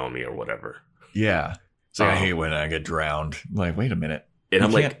drown me or whatever. Yeah. It's like, I hate when I get drowned. I'm like, wait a minute. And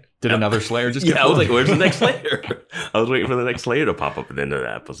I'm like, did another Slayer just get I was like, where's the next Slayer? I was waiting for the next Slayer to pop up at the end of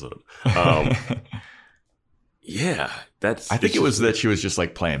the episode. Yeah, I think it was that she was just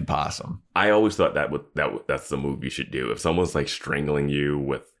like playing possum. I always thought that's the move you should do. If someone's like strangling you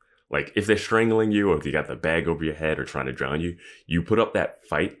with, like, if they're strangling you, or if you got the bag over your head or trying to drown you, you put up that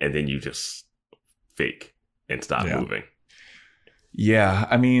fight and then you just fake and stop moving. Yeah,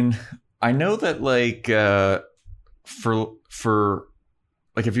 I mean, I know that like for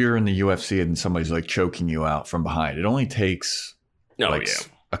like if you're in the UFC and somebody's like choking you out from behind, it only takes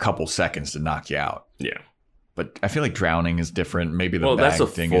a couple seconds to knock you out. Yeah. But I feel like drowning is different. Maybe the bag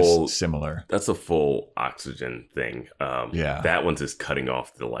thing is similar. That's a full oxygen thing. That one's just cutting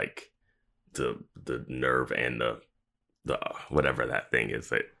off the nerve and the whatever that thing is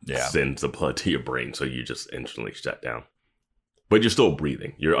that sends the blood to your brain, so you just instantly shut down. But you're still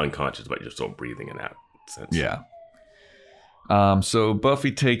breathing. You're unconscious, but you're still breathing in that sense. Yeah. So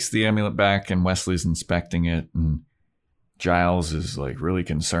Buffy takes the amulet back, and Wesley's inspecting it, and Giles is like really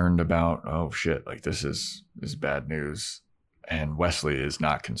concerned about, oh shit, like this is bad news. And Wesley is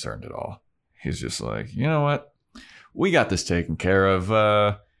not concerned at all. He's just like, you know what? We got this taken care of.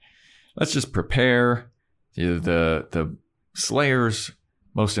 Let's just prepare. The Slayer's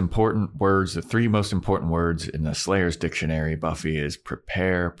most important words, the three most important words in the Slayer's dictionary, Buffy, is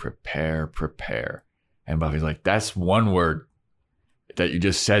prepare, prepare, prepare. And Buffy's like, that's one word that you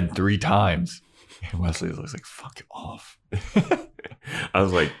just said 3 times. And Wesley looks like, fuck off. I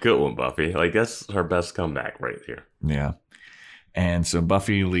was like, good one, Buffy. Like, that's her best comeback right here. Yeah. And so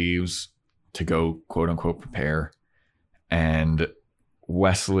Buffy leaves to go, quote unquote, prepare. And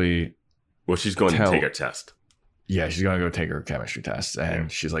Wesley... Well, she's going to take her test. Yeah, she's going to go take her chemistry test.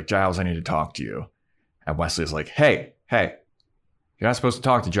 And she's like, Giles, I need to talk to you. And Wesley's like, hey. You're not supposed to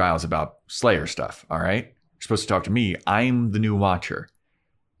talk to Giles about Slayer stuff, all right? You're supposed to talk to me. I'm the new Watcher.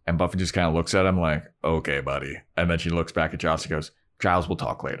 And Buffy just kind of looks at him like, okay, buddy. And then she looks back at Giles and goes, Giles, we'll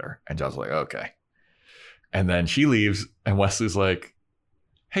talk later. And Giles is like, okay. And then she leaves, and Wesley's like,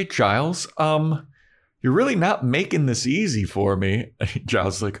 hey, Giles, you're really not making this easy for me. And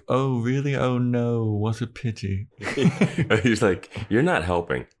Giles is like, oh, really? Oh, no. What a pity. He's like, you're not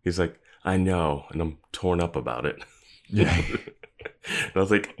helping. He's like, I know, and I'm torn up about it. Yeah. And I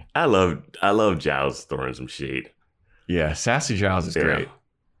was like, I love Giles throwing some shade. Yeah, sassy Giles is great.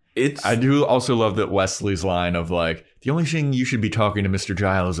 I do also love that Wesley's line of like, the only thing you should be talking to Mr.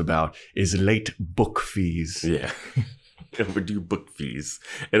 Giles about is late book fees. Yeah. Overdue book fees.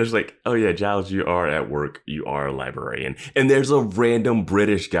 And it's like, oh yeah, Giles, you are at work. You are a librarian. And there's a random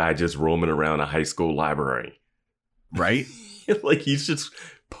British guy just roaming around a high school library. Right? Like he's just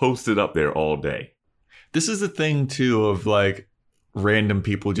posted up there all day. This is the thing too of like random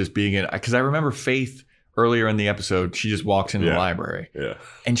people just being in, because I remember Faith earlier in the episode, she just walks into the library. Yeah.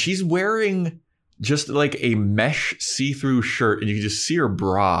 And she's wearing just like a mesh see-through shirt, and you can just see her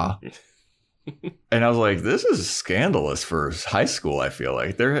bra. And I was like, this is scandalous for high school, I feel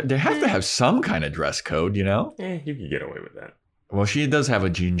like. They have to have some kind of dress code, you know? You can get away with that. Well, she does have a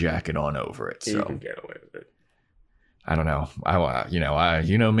jean jacket on over it, so. You can get away with it. I don't know.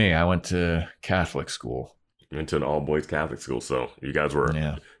 You know me. I went to Catholic school. You went to an all-boys Catholic school, so you guys were,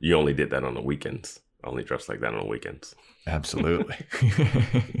 you only did that on the weekends. Only dressed like that on the weekends. Absolutely.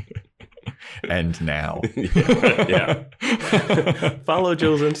 And now. Yeah. Follow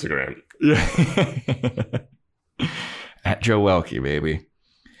Joe's Instagram. At Joe Welke, baby.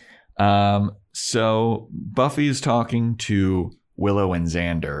 So Buffy's talking to Willow and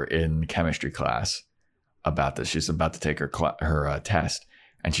Xander in chemistry class about this. She's about to take her test.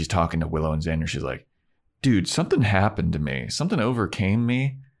 And she's talking to Willow and Xander. She's like, dude, something happened to me. Something overcame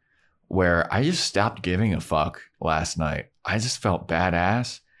me where I just stopped giving a fuck last night. I just felt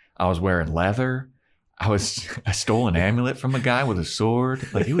badass. I was wearing leather. I stole an amulet from a guy with a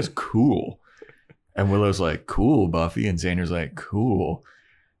sword. Like, it was cool. And Willow's like, cool, Buffy. And Xander's like, cool.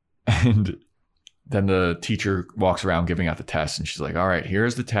 And then the teacher walks around giving out the test. And she's like, all right,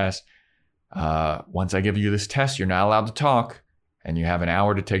 here's the test. Once I give you this test, you're not allowed to talk. And you have an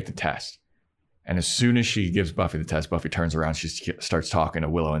hour to take the test. And as soon as she gives Buffy the test, Buffy turns around. She starts talking to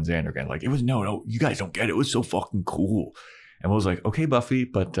Willow and Xander again. Like, it was, no, you guys don't get it. It was so fucking cool. And Willow's like, okay, Buffy,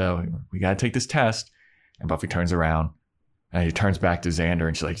 but we got to take this test. And Buffy turns around and he turns back to Xander.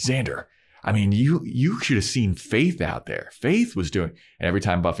 And she's like, Xander, I mean, you should have seen Faith out there. Faith was doing. And every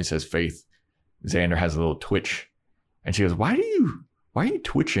time Buffy says Faith, Xander has a little twitch. And she goes, why are you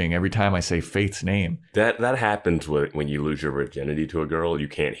twitching every time I say Faith's name? That happens when you lose your virginity to a girl. You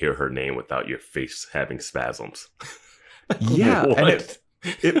can't hear her name without your face having spasms. Yeah, and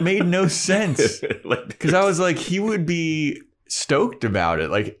it made no sense. Because I was like, he would be stoked about it.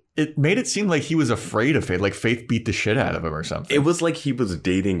 Like, it made it seem like he was afraid of Faith. Like, Faith beat the shit out of him or something. It was like he was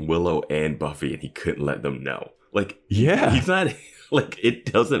dating Willow and Buffy and he couldn't let them know. Like, yeah. He's not, like,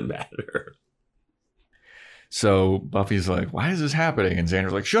 it doesn't matter. So Buffy's like, why is this happening? And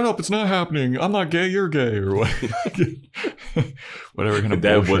Xander's like, shut up, it's not happening. I'm not gay, you're gay. Or what? Whatever kind of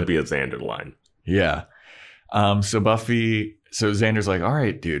that bullshit. Would be a Xander line. Yeah. So Xander's like, all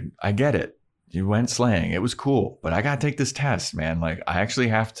right, dude, I get it. You went slaying. It was cool. But I got to take this test, man. Like, I actually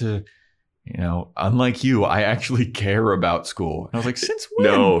have to, unlike you, I actually care about school. And I was like, since when?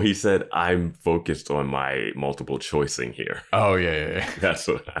 No, he said, I'm focused on my multiple choicing here. Oh, yeah. That's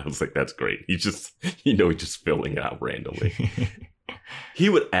what I was like, that's great. He's just, he's just filling it out randomly. He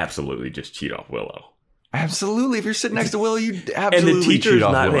would absolutely just cheat off Willow. Absolutely. If you're sitting next to Willow, you'd absolutely and the teacher's cheat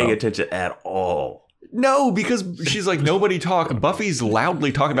off not Willow. paying attention at all. No, because she's like, nobody talk. Buffy's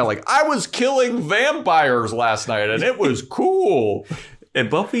loudly talking about like, I was killing vampires last night and it was cool. And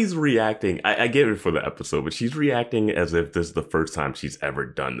Buffy's reacting, I get it for the episode, but she's reacting as if this is the first time she's ever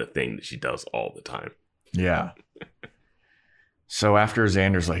done the thing that she does all the time. Yeah. So after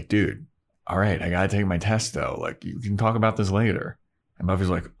Xander's like, dude, all right, I got to take my test though. Like, you can talk about this later. And Buffy's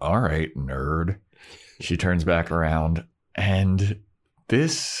like, all right, nerd. She turns back around and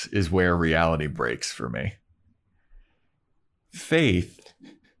this is where reality breaks for me. Faith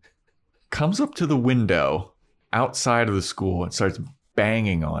comes up to the window outside of the school and starts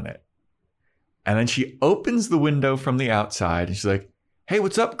banging on it. And then she opens the window from the outside and she's like, hey,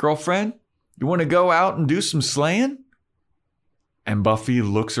 what's up, girlfriend? You want to go out and do some slaying? And Buffy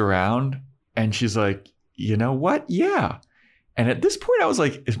looks around and she's like, you know what? Yeah. And at this point, I was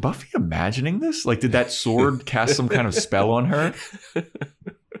like, is Buffy imagining this? Like, did that sword cast some kind of spell on her?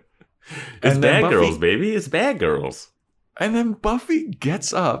 It's Bad Girls, baby. It's Bad Girls. And then Buffy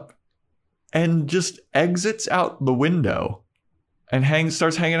gets up and just exits out the window and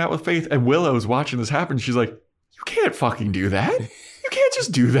starts hanging out with Faith. And Willow's watching this happen. She's like, you can't fucking do that. You can't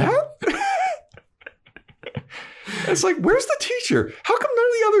just do that. It's like, where's the teacher? How come none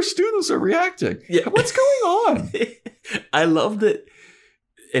of the other students are reacting? Yeah. What's going on? I loved it.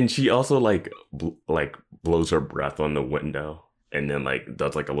 And she also like blows her breath on the window and then like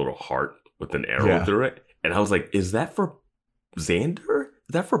does like a little heart with an arrow through it. And I was like, is that for Xander?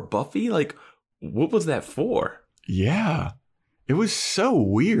 Is that for Buffy? Like, what was that for? Yeah. It was so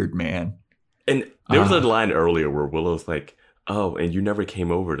weird, man. And there was a line earlier where Willow's like, oh, and you never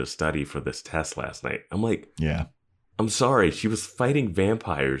came over to study for this test last night. I'm like, yeah. I'm sorry. She was fighting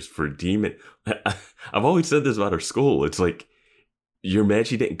vampires for demon. I've always said this about her school. It's like, you're mad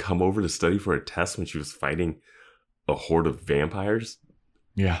she didn't come over to study for a test when she was fighting a horde of vampires?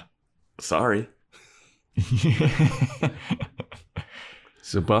 Yeah. Sorry.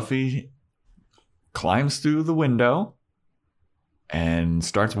 So Buffy climbs through the window and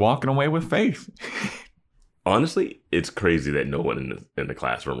starts walking away with Faith. Honestly, it's crazy that no one in the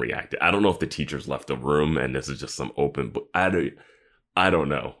classroom reacted. I don't know if the teachers left the room and this is just some open book. I don't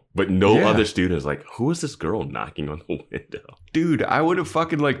know. But no other student is like, who is this girl knocking on the window? Dude, I would have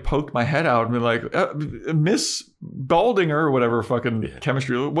fucking like poked my head out and been like, Miss Baldinger or whatever fucking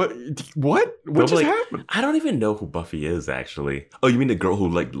chemistry. What just happened? I don't even know who Buffy is, actually. Oh, you mean the girl who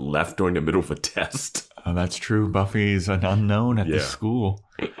like left during the middle of a test? Oh, that's true. Buffy's an unknown at the school.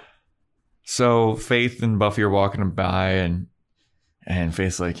 So Faith and Buffy are walking by and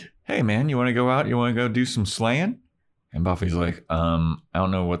Faith's like, hey man, you want to go out? You want to go do some slaying? And Buffy's like, I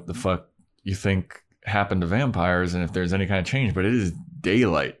don't know what the fuck you think happened to vampires and if there's any kind of change, but it is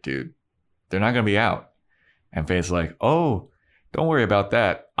daylight, dude. They're not going to be out. And Faith's like, oh, don't worry about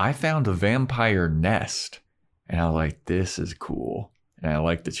that. I found a vampire nest. And I was like, this is cool. And I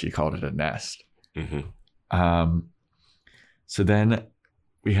like that she called it a nest. Mm-hmm. So then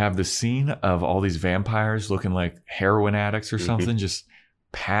we have the scene of all these vampires looking like heroin addicts or something, just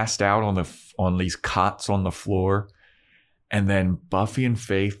passed out on these cots on the floor. And then Buffy and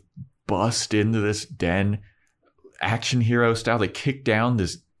Faith bust into this den, action hero style. They kick down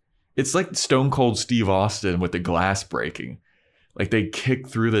this. It's like Stone Cold Steve Austin with the glass breaking. Like they kick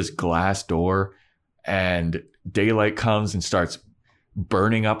through this glass door and daylight comes and starts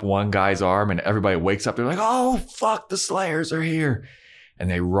burning up one guy's arm and everybody wakes up. They're like, oh, fuck, the Slayers are here.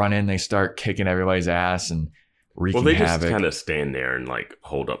 And they run in, they start kicking everybody's ass and wreaking havoc. Well, they just kind of stand there and like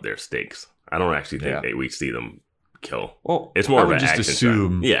hold up their stakes. I don't actually think we see them kill. Well, it's more of an just action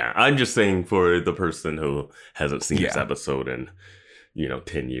assume. Yeah, I'm just saying for the person who hasn't seen this episode in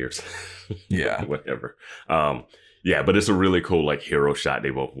 10 years. Yeah. Whatever. But it's a really cool like hero shot.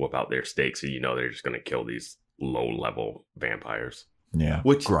 They both whip out their stakes and they're just gonna kill these low level vampires. Yeah.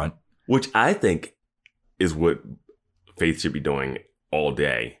 Which I think is what Faith should be doing all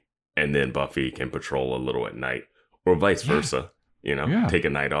day, and then Buffy can patrol a little at night, or vice versa. Take a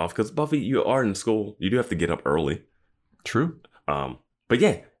night off, because Buffy, you are in school. You do have to get up early. True. But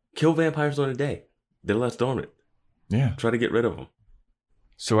yeah, kill vampires on a day. They're less dormant. Yeah. Try to get rid of them.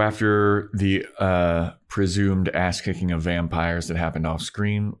 So after the presumed ass-kicking of vampires that happened off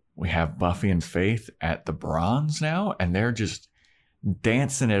screen, we have Buffy and Faith at the Bronze now, and they're just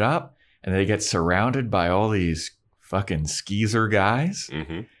dancing it up, and they get surrounded by all these fucking skeezer guys,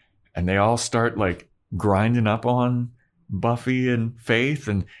 and they all start like grinding up on Buffy and Faith,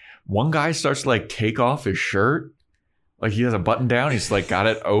 and one guy starts to like take off his shirt, like he has a button down, he's like got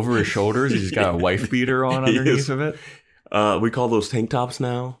it over his shoulders, he's got a wife beater on underneath of it. We call those tank tops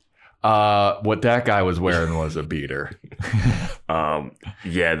now. What that guy was wearing was a beater.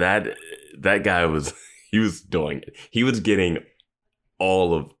 That guy was doing it. He was getting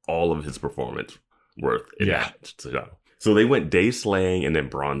all of his performance worth in that. So they went day slaying and then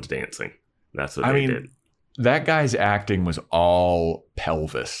bronze dancing. That's what they did. That guy's acting was all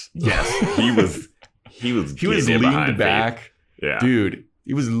pelvis. Yes, he was leaned back. Faith. Yeah, dude,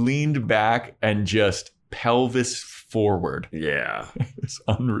 he was leaned back and just pelvis forward. Yeah, it's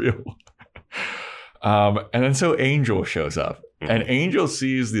unreal. And then so Angel shows up, and Angel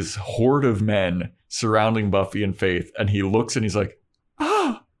sees this horde of men surrounding Buffy and Faith, and he looks and he's like,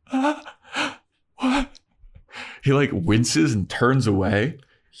 what? He like winces and turns away.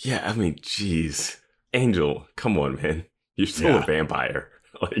 Yeah, I mean, jeez. Angel, come on, man. You're still a vampire.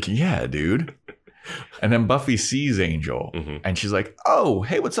 Like, yeah, dude. And then Buffy sees Angel, and she's like, oh,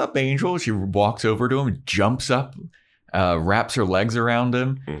 hey, what's up, Angel? She walks over to him, jumps up, wraps her legs around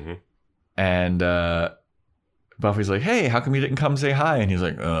him. And Buffy's like, hey, how come you didn't come say hi? And he's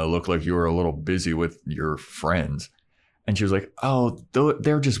like, looked like you were a little busy with your friends. And she was like, oh,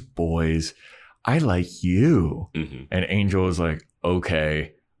 they're just boys. I like you. Mm-hmm. And Angel was like,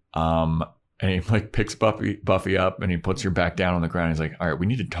 okay. And he like picks Buffy up and he puts her back down on the ground. He's like, all right, we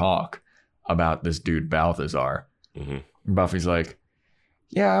need to talk about this dude Balthazar. Mm-hmm. And Buffy's like,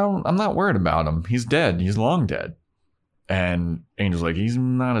 yeah, I'm not worried about him. He's dead. He's long dead. And Angel's like, he's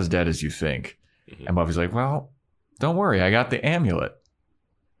not as dead as you think. Mm-hmm. And Buffy's like, well, don't worry. I got the amulet.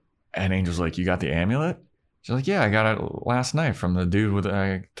 And Angel's like, you got the amulet? She's like, yeah, I got it last night from the dude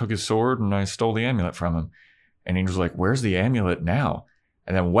I took his sword and I stole the amulet from him. And Angel's like, where's the amulet now?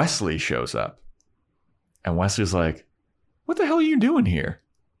 And then Wesley shows up. And Wesley's like, what the hell are you doing here?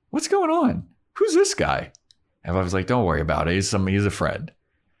 What's going on? Who's this guy? And Buffy's like, don't worry about it. He's a friend.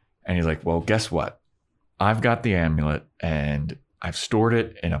 And he's like, well, guess what? I've got the amulet and I've stored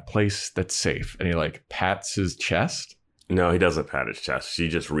it in a place that's safe. And he like pats his chest. No, he doesn't pat his chest. She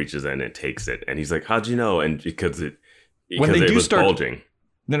just reaches in and takes it. And he's like, how'd you know? And because it was bulging.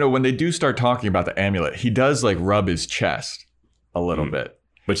 No, when they do start talking about the amulet, he does like rub his chest a little bit.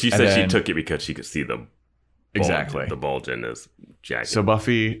 But she said she took it because she could see the bulge in his jacket. So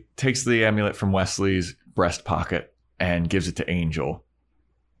Buffy takes the amulet from Wesley's breast pocket and gives it to Angel.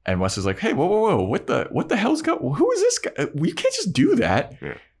 And Wesley's like, hey, whoa, what the hell's going? Who is this guy? You can't just do that.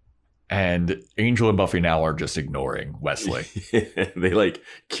 Yeah. And Angel and Buffy now are just ignoring Wesley. They like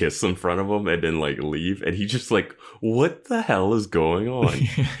kiss in front of him and then like leave. And he's just like, what the hell is going on?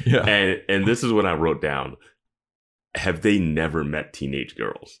 Yeah. And this is what I wrote down. Have they never met teenage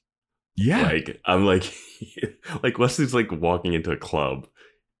girls? Yeah. Like, I'm like, like Wesley's like walking into a club.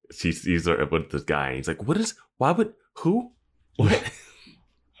 She sees her with this guy. And he's like, who? What?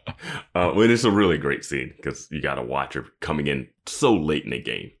 And it's a really great scene because you got to watch her coming in so late in the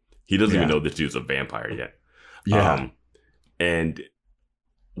game. He doesn't even know that she's a vampire yet. Yeah. And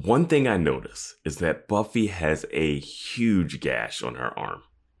one thing I notice is that Buffy has a huge gash on her arm.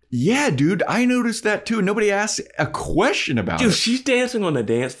 Yeah, dude. I noticed that too. Nobody asked a question about it. Dude, she's dancing on the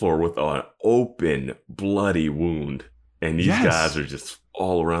dance floor with an open, bloody wound. And these guys are just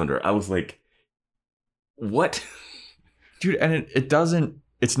all around her. I was like, what? Dude, and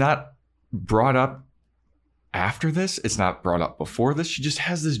it's not brought up after this. It's not brought up before this. She just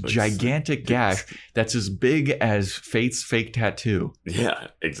has this gigantic gash that's as big as Faith's fake tattoo. Yeah,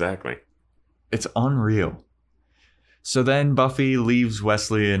 exactly. It's unreal. So then Buffy leaves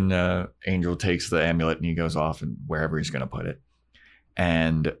Wesley and Angel takes the amulet and he goes off and wherever he's going to put it.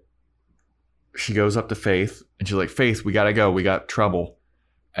 And she goes up to Faith and she's like, Faith, we got to go. We got trouble.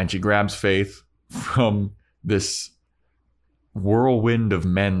 And she grabs Faith from this whirlwind of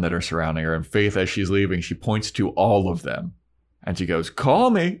men that are surrounding her. And Faith, as she's leaving, she points to all of them. And she goes, call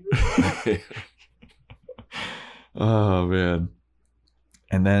me. Oh, man.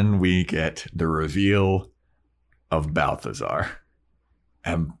 And then we get the reveal of Balthazar.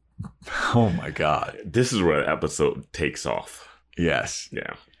 And oh my God. This is where the episode takes off. Yes.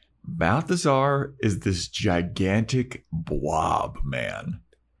 Yeah. Balthazar is this gigantic blob, man.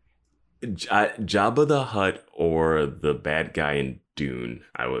 Jabba the Hutt or the bad guy in Dune,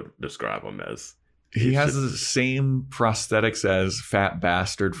 I would describe him as. He has the same prosthetics as Fat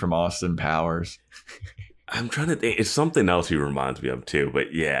Bastard from Austin Powers. I'm trying to think. It's something else he reminds me of too.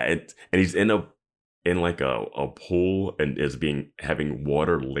 But yeah, and he's in like a pool and is having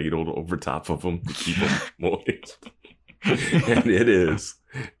water ladled over top of him to keep him moist. And it is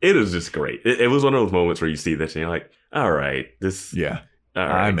just great. It was one of those moments where you see this and you're like, all right, this. Yeah. All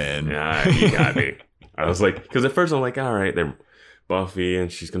right. I'm in. Yeah, you got me. I was like, because at first I'm like, all right, they're Buffy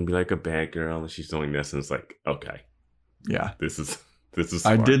and she's gonna be like a bad girl and she's doing this, and it's like, okay, yeah, this is. Smart.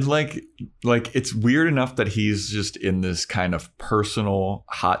 I did like it's weird enough that he's just in this kind of personal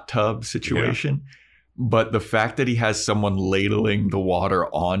hot tub situation, but the fact that he has someone ladling the water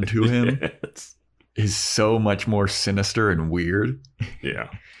onto him is so much more sinister and weird. Yeah,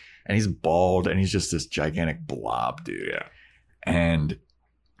 and he's bald and he's just this gigantic blob, dude. Yeah. And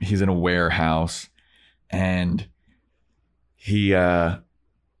he's in a warehouse and he's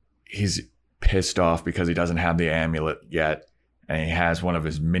pissed off because he doesn't have the amulet yet, and he has one of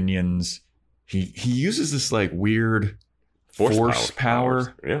his minions. He uses this like weird force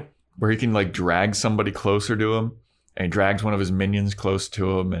power where he can like drag somebody closer to him, and he drags one of his minions close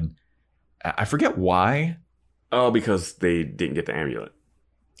to him, and I forget why. Oh, because they didn't get the amulet.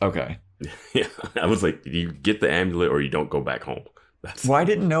 Okay. Yeah, I was like, you get the amulet or you don't go back home. Well, I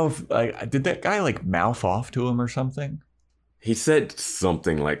didn't know if did that guy like mouth off to him or something? He said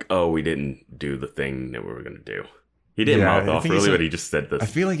something like, "Oh, we didn't do the thing that we were going to do." He didn't mouth off really, but he just said this. I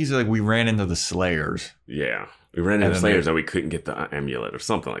feel like he's like, we ran into the Slayers. Yeah, we ran into the Slayers and we couldn't get the amulet or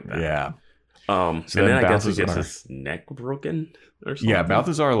something like that. Yeah. And then I guess he gets his neck broken or something. Yeah,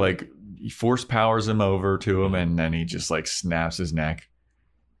 Balthazar like force powers him over to him, and then he just like snaps his neck.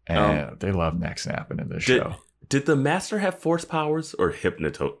 And they love neck snapping in this show. Did the Master have force powers or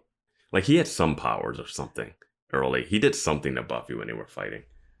hypnoto? Like he had some powers or something early. He did something to Buffy when they were fighting.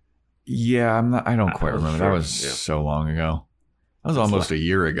 Yeah, I don't quite remember. Sure. That was so long ago. That was almost a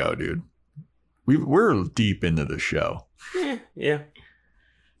year ago, dude. We're deep into the show. Yeah.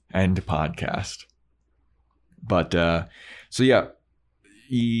 And podcast. But so yeah,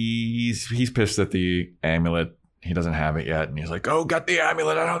 he's pissed at the amulet. He doesn't have it yet, and he's like, "Oh, get the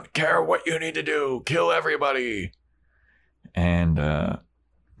amulet! I don't care what you need to do. Kill everybody." And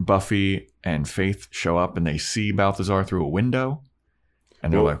Buffy and Faith show up, and they see Balthazar through a window,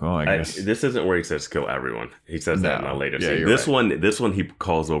 and they're like, "Oh, I guess this isn't where he says kill everyone." He says that in a later scene. This one, he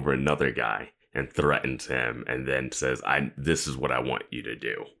calls over another guy and threatens him, and then says, "This is what I want you to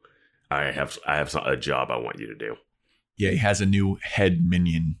do. I have a job I want you to do." Yeah, he has a new head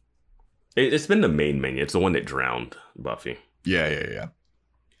minion. It's been the main minion. It's the one that drowned Buffy. Yeah.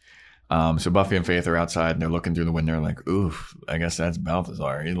 So Buffy and Faith are outside, and they're looking through the window like, oof, I guess that's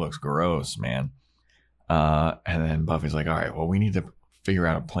Balthazar. He looks gross, man. And then Buffy's like, all right, well, we need to figure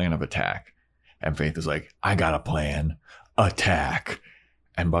out a plan of attack. And Faith is like, I got a plan. Attack.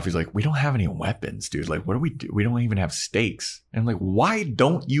 And Buffy's like, we don't have any weapons, dude. Like, what do we do? We don't even have stakes. And I'm like, why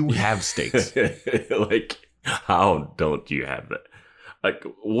don't you have stakes? Like, how don't you have that? Like,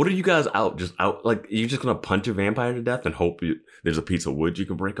 what are you guys out? Like, you're just going to punch a vampire to death and hope there's a piece of wood you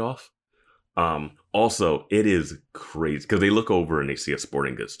can break off? Also, it is crazy because they look over and they see a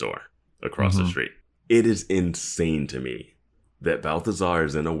sporting goods store across the street. It is insane to me that Balthazar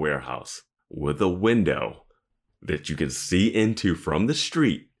is in a warehouse with a window that you can see into from the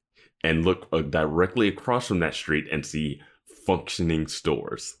street and look directly across from that street and see functioning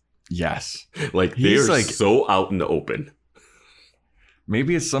stores. Yes. Like, they're like, so out in the open.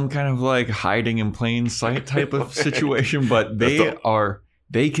 Maybe it's some kind of like hiding in plain sight type of situation, but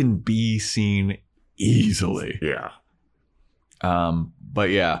they can be seen easily. Yeah.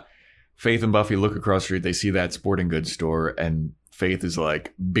 But yeah, Faith and Buffy look across the street. They see that sporting goods store, and Faith is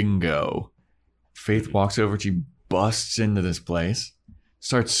like, bingo. Faith walks over. She busts into this place,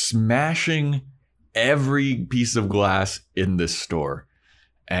 starts smashing every piece of glass in this store.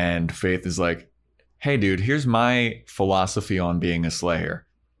 And Faith is like, hey, dude, here's my philosophy on being a slayer.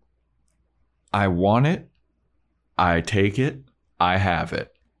 I want it. I take it. I have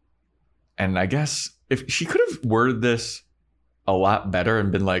it. And I guess if she could have worded this a lot better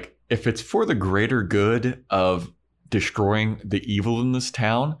and been like, if it's for the greater good of destroying the evil in this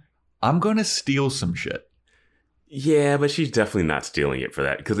town, I'm going to steal some shit. Yeah, but she's definitely not stealing it for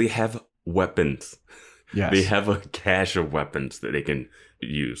that because they have weapons. Yes. They have a cache of weapons that they can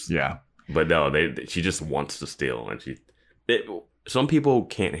use. Yeah. But no, she just wants to steal, and some people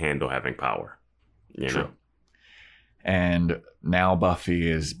can't handle having power. You know? And now Buffy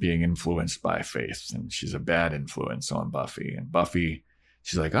is being influenced by Faith, and she's a bad influence on Buffy. And Buffy,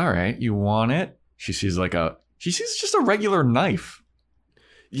 she's like, "All right, you want it?" She sees just a regular knife.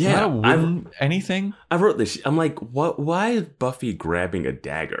 Yeah, not a wooden anything. I wrote this. I'm like, what? Why is Buffy grabbing a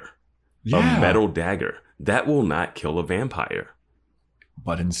dagger? Yeah. A metal dagger that will not kill a vampire.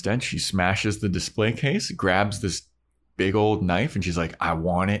 But instead, she smashes the display case, grabs this big old knife, and she's like, I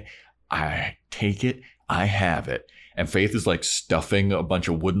want it. I take it. I have it. And Faith is like stuffing a bunch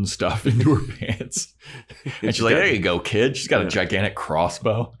of wooden stuff into her pants. And she's like, there you go, kid. She's got a gigantic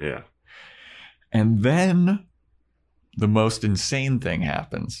crossbow. Yeah. And then the most insane thing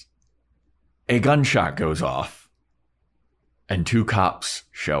happens. A gunshot goes off. And 2 cops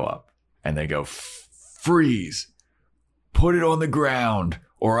show up. And they go, freeze. Put it on the ground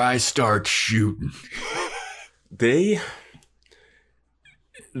or I start shooting. They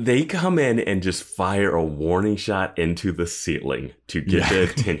come in and just fire a warning shot into the ceiling to get the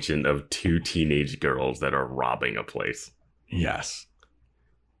attention of 2 teenage girls that are robbing a place. Yes.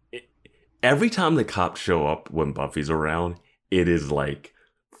 Every time the cops show up when Buffy's around, it is like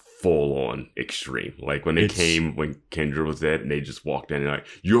full on extreme. Like when they came when Kendra was dead and they just walked in and like,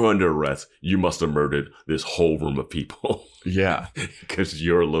 you're under arrest. You must have murdered this whole room of people. Yeah. Because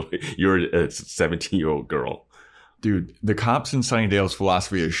you're a 17-year-old girl. Dude, the cops in Sunnydale's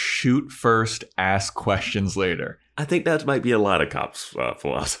philosophy is shoot first, ask questions later. I think that might be a lot of cops'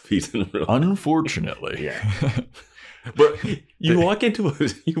 philosophies in real life. Unfortunately. Yeah. But you walk into a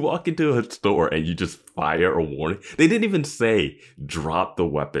store and you just fire a warning. They didn't even say drop the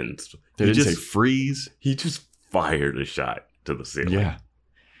weapons. They didn't say freeze. He just fired a shot to the ceiling. Yeah.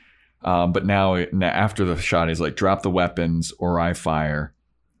 But now after the shot, he's like, drop the weapons or I fire.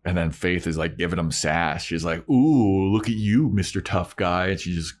 And then Faith is like giving him sass. She's like, ooh, look at you, Mr. Tough Guy. And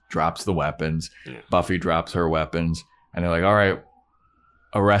she just drops the weapons. Yeah. Buffy drops her weapons. And they're like, all right,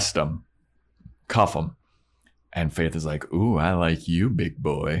 arrest him. Cuff him. And Faith is like, ooh, I like you, big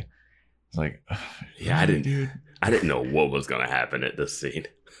boy. It's like, yeah, I didn't know what was going to happen at this scene.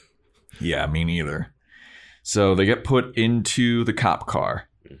 Yeah, me neither. So they get put into the cop car.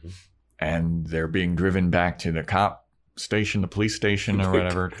 Mm-hmm. And they're being driven back to the cop station, the police station or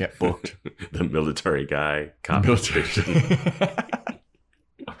whatever, get booked. The military guy, cop station.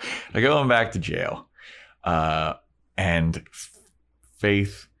 They're going back to jail. And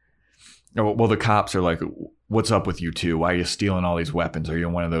Faith, well, the cops are like, what's up with you two? Why are you stealing all these weapons? Are you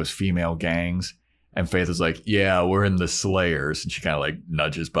in one of those female gangs? And Faith is like, yeah, we're in the Slayers. And she kind of like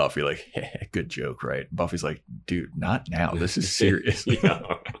nudges Buffy like, hey, good joke, right? Buffy's like, dude, not now. This is serious.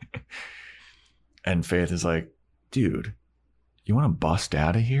 And Faith is like, dude, you want to bust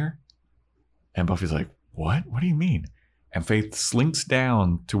out of here? And Buffy's like, what? What do you mean? And Faith slinks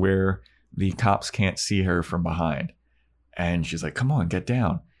down to where the cops can't see her from behind. And she's like, come on, get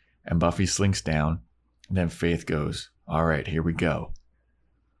down. And Buffy slinks down. And then Faith goes, all right, here we go.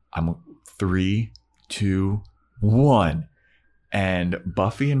 I'm 3, 2, 1. And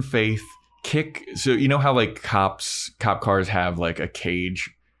Buffy and Faith kick. So you know how like cop cars have like a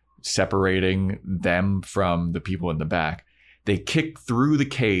cage separating them from the people in the back. They kick through the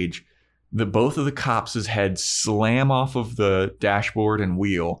cage. Both of the cops' heads slam off of the dashboard and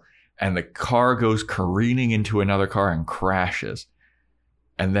wheel, and the car goes careening into another car and crashes.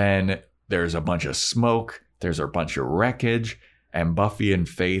 And then there's a bunch of smoke. There's a bunch of wreckage, and Buffy and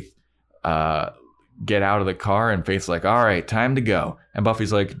Faith get out of the car, and Faith's like, all right, time to go. And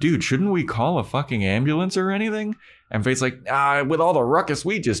Buffy's like, dude, shouldn't we call a fucking ambulance or anything? And Faith's like, with all the ruckus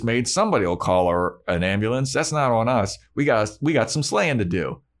we just made, somebody will call an ambulance. That's not on us. We got some slaying to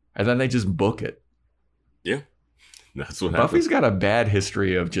do. And then they just book it. Yeah. That's what Buffy's got a bad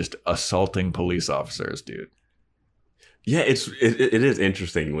history of just assaulting police officers, dude. Yeah, it is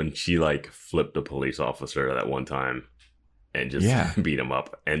interesting when she like flipped a police officer that one time and just beat him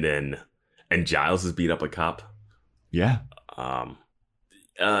up. And Giles has beat up a cop. Yeah.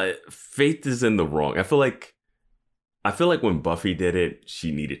 Faith is in the wrong. I feel like when Buffy did it,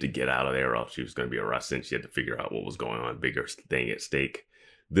 she needed to get out of there or else she was going to be arrested and she had to figure out what was going on, bigger thing at stake.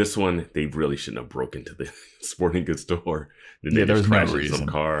 This one, they really shouldn't have broken into the sporting goods store. Yeah, there was no reason. Some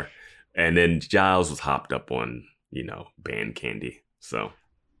car. And then Giles was hopped up on, band candy. So,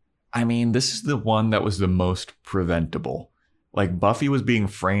 I mean, this is the one that was the most preventable. Like, Buffy was being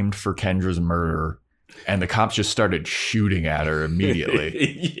framed for Kendra's murder, and the cops just started shooting at her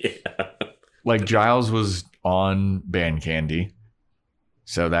immediately. Yeah. Like, Giles was on band candy,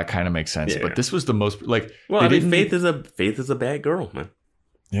 so that kind of makes sense. Yeah. But this was the most, like... Well, Faith is a bad girl, man.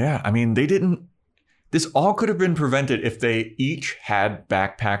 Yeah, I mean, they didn't... This all could have been prevented if they each had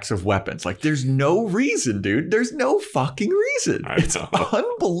backpacks of weapons. Like, there's no reason, dude. There's no fucking reason. It's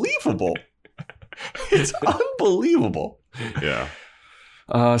unbelievable. It's unbelievable. Yeah.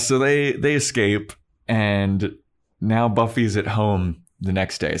 So they escape, and now Buffy's at home the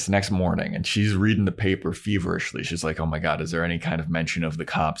next day. It's the next morning, and she's reading the paper feverishly. She's like, oh my God, is there any kind of mention of the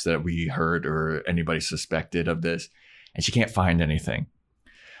cops that we heard or anybody suspected of this? And she can't find anything.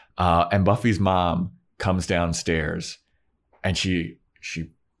 And Buffy's mom comes downstairs, and she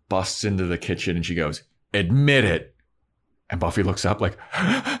busts into the kitchen, and she goes, admit it. And Buffy looks up like,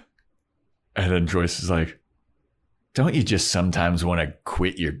 and then Joyce is like, don't you just sometimes want to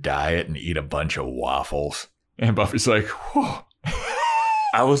quit your diet and eat a bunch of waffles? And Buffy's like, whoa.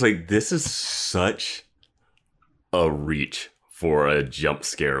 I was like, this is such a reach for a jump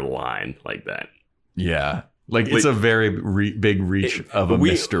scare line like that. Yeah. Like, it's a very big reach of a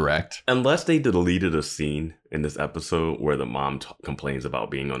misdirect. Unless they deleted a scene in this episode where the mom complains about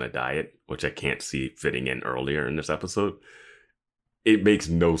being on a diet, which I can't see fitting in earlier in this episode, it makes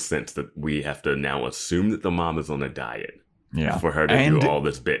no sense that we have to now assume that the mom is on a diet for her to do all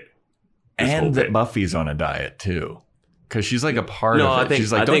this bit. And that Buffy's on a diet, too. Because she's like a part of it.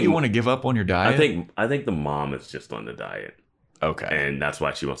 She's like, don't you want to give up on your diet? I think the mom is just on the diet. Okay. And that's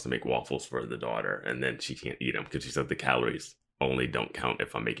why she wants to make waffles for the daughter. And then she can't eat them because she said the calories only don't count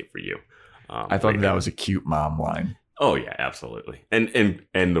if I make it for you. I thought that was a cute mom line. Oh, yeah, absolutely. And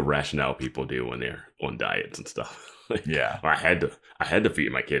the rationale people do when they're on diets and stuff. Yeah. Or I had to feed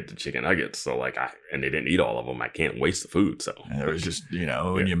my kid the chicken nuggets. So and they didn't eat all of them. I can't waste the food. So and it was just,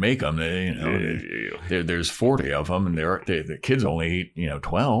 when you make them, there's 40 of them and the kids only eat,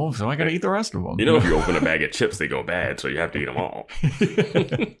 12. So I got to eat the rest of them. If you open a bag of chips, they go bad. So you have to eat them all.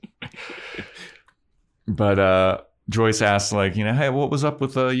 But Joyce asks, like, hey, what was up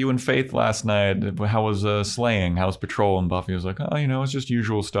with you and Faith last night? How was slaying? How was patrol? And Buffy was like, oh, it's just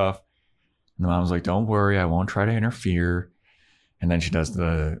usual stuff. And the mom was like, don't worry, I won't try to interfere. And then she does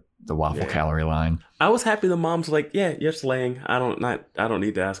the waffle calorie line. I was happy the mom's like, yeah, you're slaying. I don't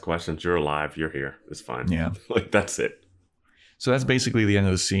need to ask questions. You're alive. You're here. It's fine. Yeah. Like, that's it. So that's basically the end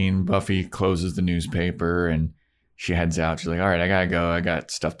of the scene. Buffy closes the newspaper and she heads out. She's like, all right, I gotta go. I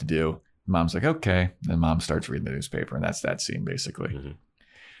got stuff to do. Mom's like, okay. Then mom starts reading the newspaper, and that's that scene, basically. Mm-hmm.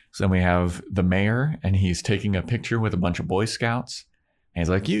 So then we have the mayor, and he's taking a picture with a bunch of Boy Scouts. And he's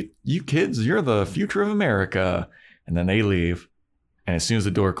like, you kids, you're the future of America. And then they leave. And as soon as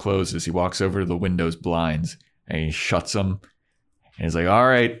the door closes, he walks over to the window's blinds, and he shuts them. And he's like, all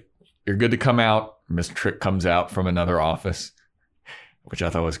right, you're good to come out. Mr. Trick comes out from another office, which I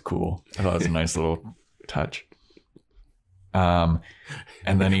thought was cool. I thought it was a nice little touch. And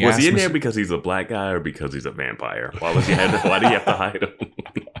then he was he in there because he's a black guy or because he's a vampire? Why do you have to hide him?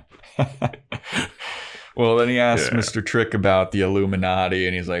 Well, then he asks Mr. Trick about the Illuminati,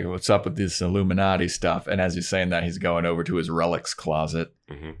 and he's like, what's up with this Illuminati stuff? And as he's saying that, he's going over to his relics closet,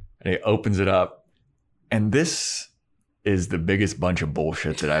 and he opens it up, and this is the biggest bunch of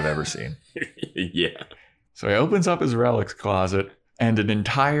bullshit that I've ever seen. Yeah. So he opens up his relics closet, and an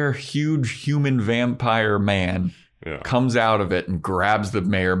entire huge human vampire man comes out of it and grabs the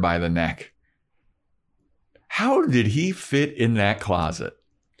mayor by the neck. How did he fit in that closet?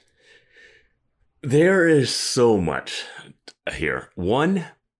 There is so much here. One,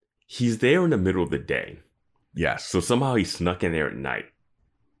 he's there in the middle of the day. Yes. So somehow he snuck in there at night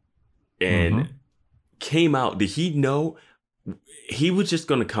and came out. Did he know he was just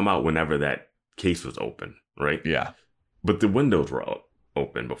going to come out whenever that case was open, right? Yeah. But the windows were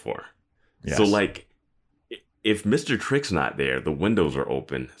open before. Yes. So like, if Mr. Trick's not there, the windows are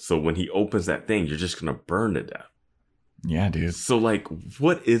open. So when he opens that thing, you're just going to burn to death. Yeah, dude. So like,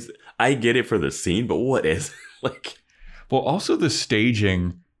 what is, I get it for the scene, but what is like? Well, also the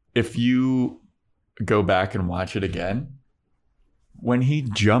staging, if you go back and watch it again, when he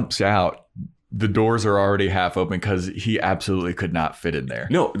jumps out, the doors are already half open because he absolutely could not fit in there.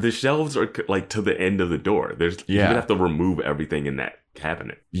 No, the shelves are like to the end of the door. You would have to remove everything in that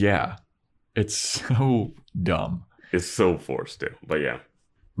cabinet. Yeah. It's so dumb. It's so forced to, but yeah.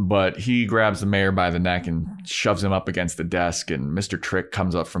 But he grabs the mayor by the neck and shoves him up against the desk, and Mr. Trick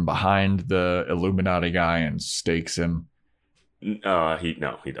comes up from behind the Illuminati guy and stakes him. He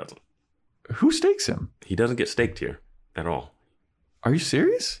doesn't. Who stakes him? He doesn't get staked here at all. Are you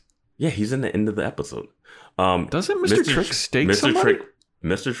serious? Yeah, he's in the end of the episode. Doesn't Mr. Trick stake somebody?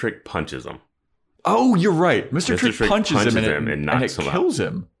 Mr. Trick punches him. Oh, you're right. Mr. Trick punches him and knocks him kills out.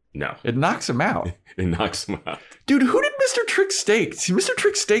 him. No. It knocks him out. It knocks him out. Dude, who did Mr. Trick stake? See, Mr.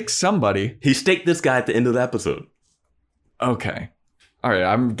 Trick staked somebody. He staked this guy at the end of the episode. Okay. All right,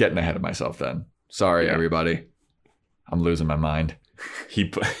 I'm getting ahead of myself then. Sorry, everybody. I'm losing my mind. He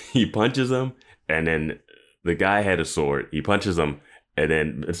punches him, and then the guy had a sword. He punches him, and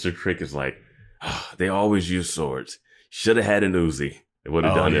then Mr. Trick is like, they always use swords. Should have had an Uzi. It would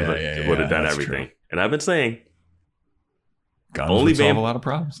have done everything. True. And I've been saying, guns would solve a lot of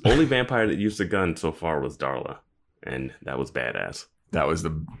problems. Only vampire that used a gun so far was Darla, and that was badass. That was the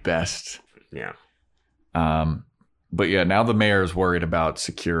best. Yeah. But yeah, now the mayor is worried about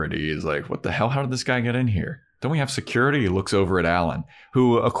security. He's like, what the hell? How did this guy get in here? Don't we have security? He looks over at Alan,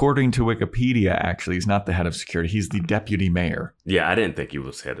 who, according to Wikipedia, actually is not the head of security. He's the deputy mayor. Yeah, I didn't think he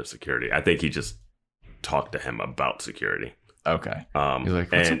was head of security. I think he just talked to him about security. Okay. He's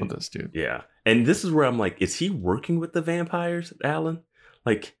like, what's up with this dude? Yeah. And this is where I'm like, is he working with the vampires, Alan?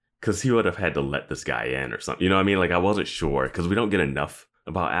 Like, because he would have had to let this guy in or something. You know what I mean? Like, I wasn't sure because we don't get enough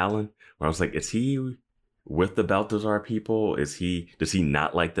about Alan. Where I was like, is he with the Balthazar people? Does he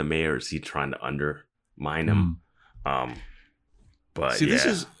not like the mayor? Is he trying to undermine him? But see,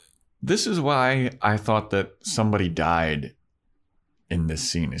 this is why I thought that somebody died in this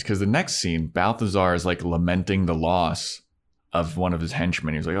scene. Is because the next scene, Balthazar is like lamenting the loss of one of his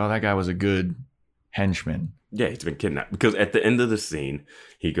henchmen. He's like, oh, that guy was a good henchman. Yeah, he's been kidnapped. Because at the end of the scene,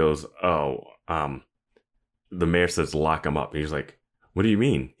 he goes, the mayor says, lock him up. And he's like, what do you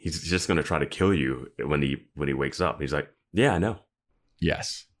mean? He's just going to try to kill you when he wakes up. And he's like, yeah, I know.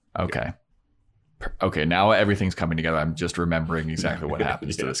 Yes. Okay. Yeah. Okay, now everything's coming together. I'm just remembering exactly what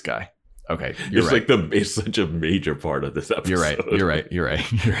happens to this guy. Okay, you're right. It's such a major part of this episode. You're right.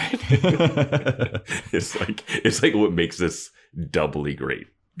 It's like what makes this doubly great.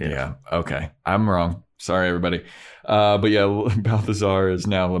 Yeah. Okay. I'm wrong. Sorry, everybody. But yeah, Balthazar is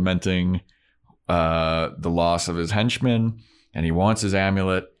now lamenting the loss of his henchman, and he wants his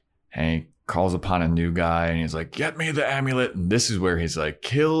amulet, and he calls upon a new guy, and he's like, get me the amulet. And this is where he's like,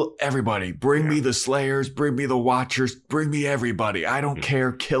 kill everybody. Bring me the Slayers. Bring me the Watchers. Bring me everybody. I don't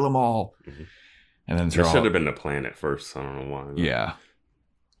care. Kill them all. And then that should have been the plan at first. I don't know why. Yeah.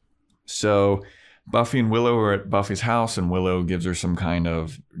 So Buffy and Willow are at Buffy's house, and Willow gives her some kind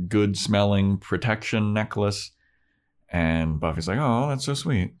of good-smelling protection necklace. And Buffy's like, oh, that's so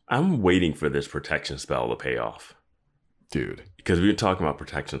sweet. I'm waiting for this protection spell to pay off. Dude. Because we've been talking about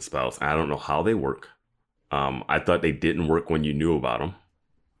protection spells. I don't know how they work. I thought they didn't work when you knew about them.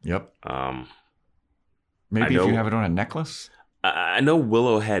 Yep. Maybe if you have it on a necklace? I know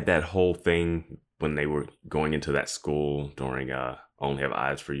Willow had that whole thing when they were going into that school during Only Have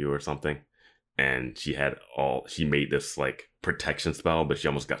Eyes for You or something. And she made this like protection spell, but she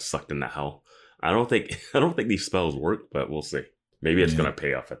almost got sucked into hell. I don't think these spells work, but we'll see. Maybe it's gonna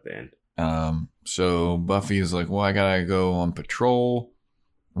pay off at the end. So Buffy is like, well, I gotta go on patrol.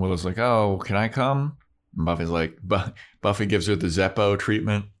 Willow's like, oh, can I come? And Buffy's like, Buffy gives her the Zeppo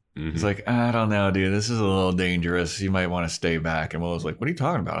treatment. He's like, I don't know, dude. This is a little dangerous. You might want to stay back. And Willow's like, what are you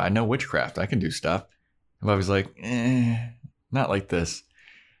talking about? I know witchcraft. I can do stuff. And Buffy's like, not like this.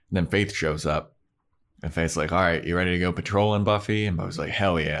 And then Faith shows up. And Faith's like, all right, you ready to go patrolling, Buffy? And Buffy's like,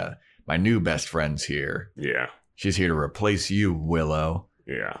 hell yeah. My new best friend's here. Yeah. She's here to replace you, Willow.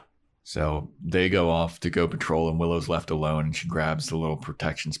 Yeah. So they go off to go patrol, and Willow's left alone, and she grabs the little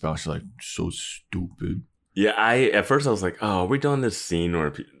protection spell. She's like, so stupid. Yeah, at first I was like, oh, are we doing this scene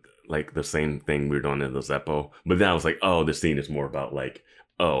or like the same thing we were doing in the Zeppo? But then I was like, oh, this scene is more about like,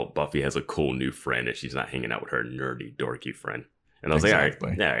 oh, Buffy has a cool new friend and she's not hanging out with her nerdy, dorky friend. And I was like, all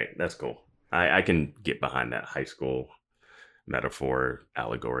right, that's cool. I can get behind that high school metaphor,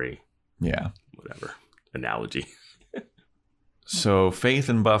 allegory, whatever, analogy. So Faith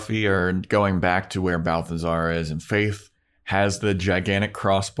and Buffy are going back to where Balthazar is, and Faith has the gigantic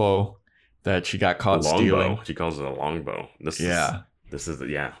crossbow that she got caught stealing. She calls it a longbow. This is.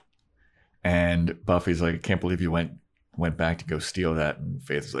 And Buffy's like, I can't believe you went back to go steal that. And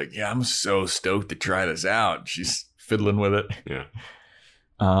Faith's like, yeah, I'm so stoked to try this out. She's fiddling with it. Yeah.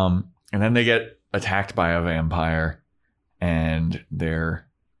 And then they get attacked by a vampire, and they're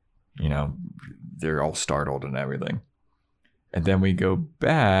all startled and everything. And then we go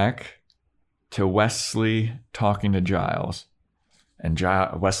back to Wesley talking to Giles. And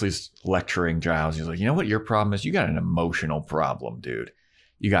Wesley's lecturing Giles. He's like, you know what your problem is? You got an emotional problem, dude.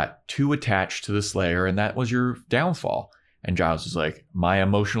 You got too attached to the Slayer, and that was your downfall. And Giles is like, my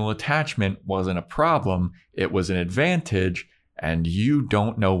emotional attachment wasn't a problem. It was an advantage, and you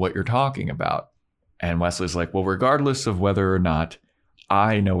don't know what you're talking about. And Wesley's like, well, regardless of whether or not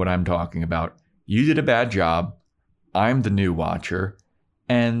I know what I'm talking about, you did a bad job. I'm the new Watcher,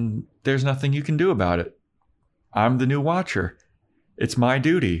 and there's nothing you can do about it. I'm the new Watcher. It's my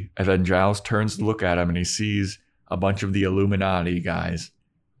duty. And then Giles turns to look at him, and he sees a bunch of the Illuminati guys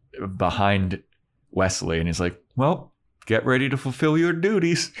behind Wesley, and he's like, well, get ready to fulfill your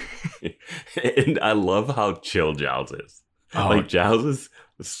duties. And I love how chill Giles is. Like, Giles is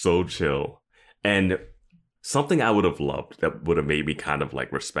so chill. And something I would have loved that would have made me kind of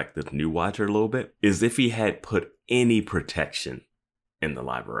like respect this new Watcher a little bit is if he had put any protection in the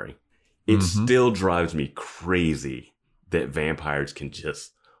library. It still drives me crazy that vampires can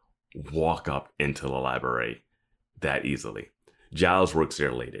just walk up into the library that easily. Giles works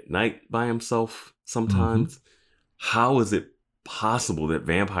there late at night by himself sometimes. How is it possible that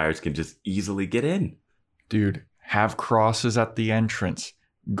vampires can just easily get in? Dude, have crosses at the entrance.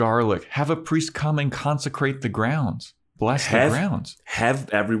 Garlic. Have a priest come and consecrate the grounds. Bless the grounds. Have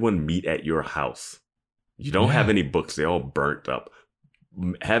everyone meet at your house. You don't have any books. They're all burnt up.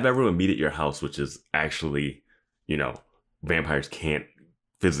 Have everyone meet at your house, which is actually, vampires can't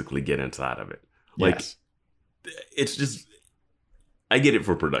physically get inside of it. Like, it's just, I get it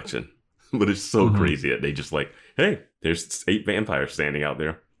for production, but it's so crazy that they just like, hey, there's 8 vampires standing out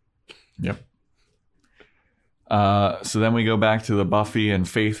there. Yep. So then we go back to the Buffy and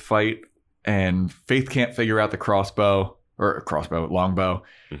Faith fight, and Faith can't figure out the longbow.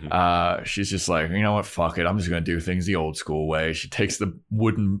 She's just like, you know what? Fuck it. I'm just going to do things the old school way. She takes the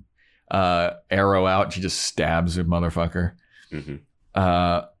wooden arrow out and she just stabs the motherfucker.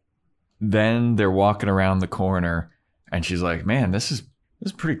 Then they're walking around the corner and she's like, man, this is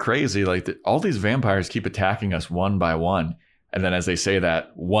pretty crazy. Like all these vampires keep attacking us one by one. And then as they say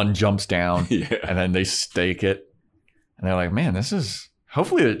that, one jumps down and then they stake it. And they're like, man,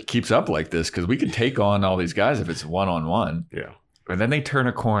 hopefully it keeps up like this because we can take on all these guys if it's one-on-one. Yeah. And then they turn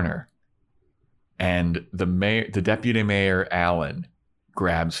a corner and the deputy mayor, Alan,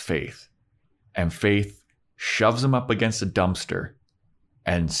 grabs Faith. And Faith shoves him up against a dumpster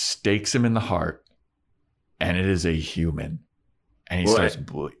and stakes him in the heart. And it is a human. And he starts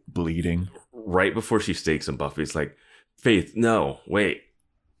bleeding. Right before she stakes him, Buffy's like, Faith, no, wait.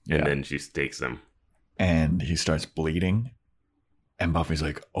 Yeah. And then she stakes him. And he starts bleeding. And Buffy's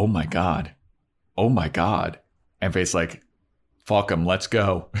like, oh my God. Oh my God. And Faith's like, fuck him, let's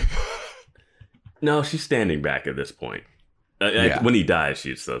go. No, she's standing back at this point. When he dies,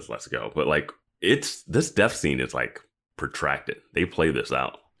 she says, let's go. But like, this death scene is like protracted. They play this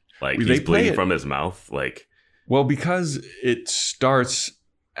out. Like, he's bleeding from his mouth. Like, well, because it starts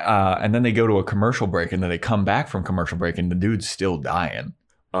and then they go to a commercial break and then they come back from commercial break and the dude's still dying.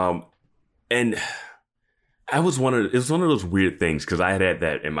 And it was one of those weird things because I had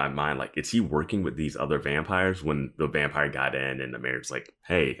that in my mind. Like, is he working with these other vampires when the vampire got in and the mayor's like,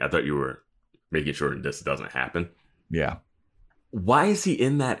 hey, I thought you were making sure this doesn't happen. Yeah. Why is he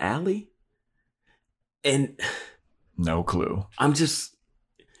in that alley? And no clue.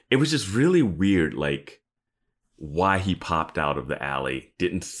 It was just really weird, like, why he popped out of the alley,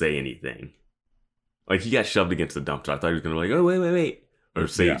 didn't say anything. Like, he got shoved against the dumpster. I thought he was going to be like, oh, wait. Or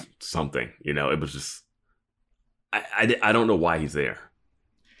say something. You know, it was just, I don't know why he's there.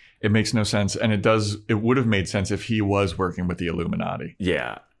 It makes no sense. And it would have made sense if he was working with the Illuminati.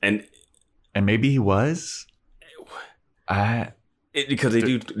 Yeah. And maybe he was. Because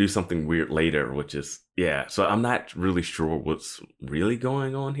they do something weird later, which is, yeah. So I'm not really sure what's really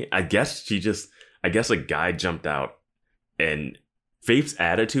going on here. I guess a guy jumped out, and Faith's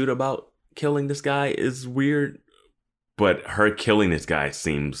attitude about killing this guy is weird, but her killing this guy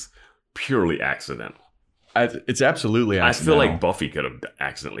seems purely accidental. It's absolutely accidental. I feel like Buffy could have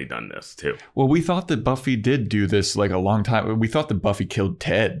accidentally done this too. Well, we thought that Buffy did do this like a long time. We thought that Buffy killed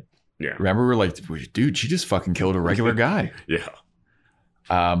Ted. Yeah. Remember, we're like, dude, she just fucking killed a regular guy. Yeah.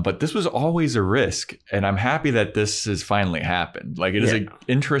 But this was always a risk, and I'm happy that this has finally happened. Like, it is an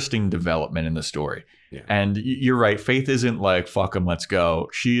interesting development in the story. Yeah. And you're right, Faith isn't like, fuck him, let's go.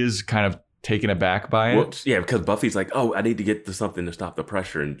 She is kind of taken aback by it. Well, yeah, because Buffy's like, oh, I need to get to something to stop the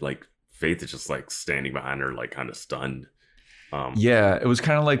pressure, and like Faith is just like standing behind her, like kind of stunned. Yeah, it was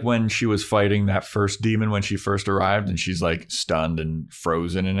kind of like when she was fighting that first demon when she first arrived, and she's like stunned and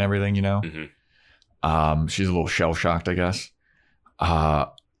frozen and everything, you know? Mm-hmm. She's a little shell-shocked, I guess.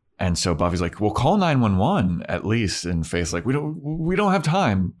 And so Buffy's like, well, call 911 at least. And Faith's like, we don't have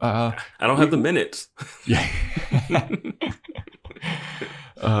time. I don't have the minutes. Yeah.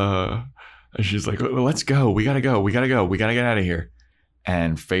 And she's like, well, let's go. We gotta go. We gotta get out of here.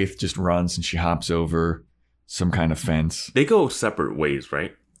 And Faith just runs and she hops over some kind of fence. They go separate ways,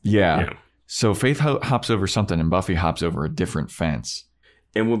 right? Yeah. So Faith hops over something and Buffy hops over a different fence.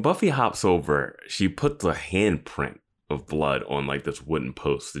 And when Buffy hops over, she puts a handprint of blood on like this wooden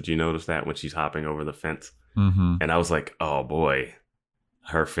post. Did you notice that when she's hopping over the fence? Mm-hmm. And I was like, oh boy,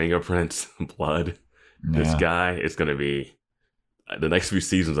 her fingerprints, blood. Yeah. This guy is going to be, the next few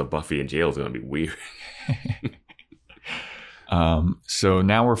seasons of Buffy in jail is going to be weird. So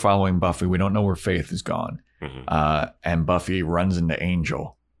now we're following Buffy. We don't know where Faith is gone. Mm-hmm. And Buffy runs into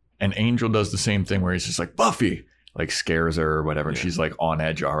Angel. And Angel does the same thing where he's just like, Buffy, like scares her or whatever. And she's like on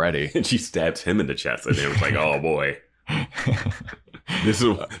edge already. And she stabs him in the chest. And it was like, oh boy. This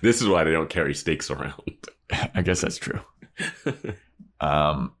is why they don't carry stakes around. I guess that's true.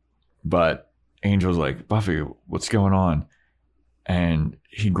 But Angel's like, Buffy, what's going on? And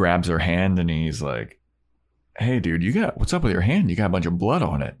he grabs her hand and he's like, hey, dude, what's up with your hand? You got a bunch of blood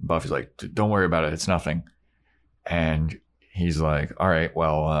on it. Buffy's like, don't worry about it. It's nothing. And he's like, all right,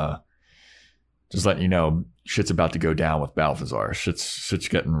 well, just letting you know, shit's about to go down with Balthazar. Shit's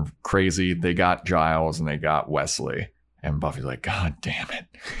getting crazy. They got Giles and they got Wesley. And Buffy's like, God damn it.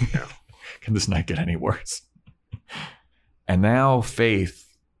 Yeah. Can this night get any worse? And now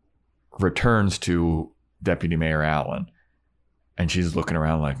Faith returns to Deputy Mayor Allen. And she's looking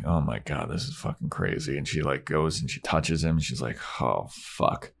around like, oh my God, this is fucking crazy. And she like goes and she touches him. And she's like, oh,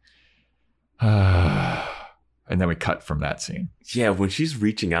 fuck. And then we cut from that scene. Yeah, when she's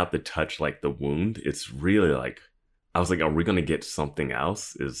reaching out to touch like the wound, it's really like, I was like, are we going to get something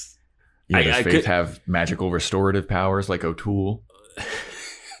else? Does Faith have magical restorative powers like O'Toole?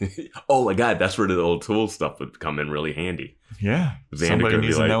 Oh my God, that's where the O'Toole stuff would come in really handy. Yeah. Xander somebody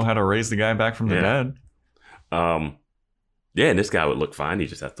needs to know how to raise the guy back from the dead. Yeah, and this guy would look fine. He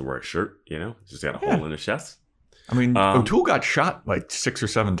just has to wear a shirt, you know? He's just got a hole in his chest. I mean, O'Toole got shot like 6 or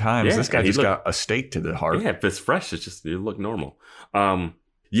 7 times. Yeah, this guy just got a stake to the heart. Yeah, if it's fresh, it's just, it look normal.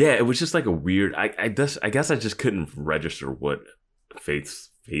 Yeah, it was just like a weird, I guess I just couldn't register what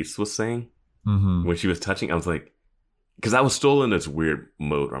Faith's face was saying when she was touching. I was like, because I was still in this weird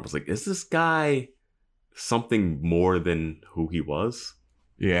mode where I was like, is this guy something more than who he was?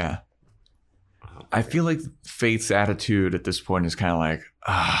 Yeah. I feel like Faith's attitude at this point is kind of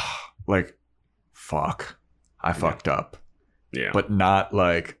like, fuck, I fucked up. Yeah. But not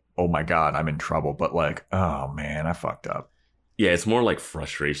like, oh my God, I'm in trouble. But like, oh man, I fucked up. Yeah, it's more like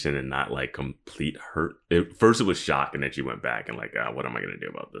frustration and not like complete hurt. First it was shock, and then she went back and like, what am I going to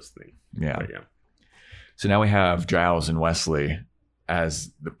do about this thing? Yeah. But yeah. So now we have Giles and Wesley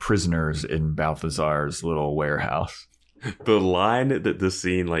as the prisoners in Balthazar's little warehouse. The line that the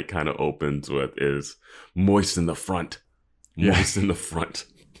scene like kind of opens with is moist in the front. Moist in the front.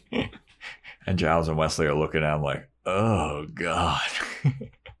 And Giles and Wesley are looking at him like, oh God.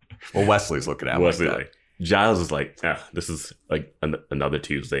 Well, Wesley's looking at him Wesley, like that. like Giles is like, this is like another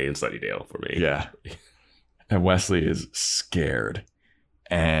Tuesday in Sunnydale for me. Yeah. And Wesley is scared.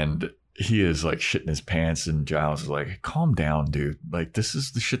 And he is like shitting his pants. And Giles is like, calm down, dude. Like, this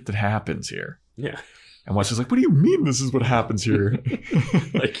is the shit that happens here. Yeah. And Wesley's like, what do you mean this is what happens here?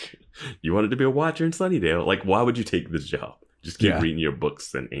 Like, you wanted to be a watcher in Sunnydale. Like, why would you take this job? Just keep reading your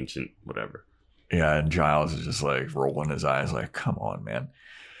books and ancient whatever. Yeah, and Giles is just like rolling his eyes like, come on, man.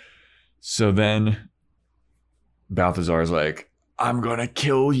 So then Balthazar's like, I'm going to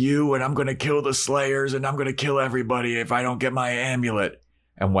kill you and I'm going to kill the Slayers and I'm going to kill everybody if I don't get my amulet.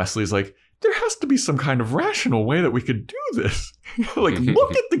 And Wesley's like, there has to be some kind of rational way that we could do this. Like,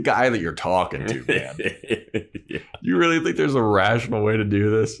 look at the guy that you're talking to, man. Yeah. You really think there's a rational way to do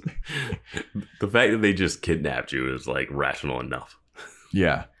this? The fact that they just kidnapped you is like rational enough.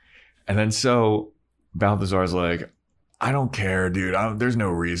 Yeah. And then so Balthazar's like, I don't care, dude. There's no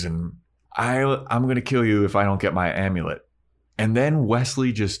reason. I'm going to kill you if I don't get my amulet. And then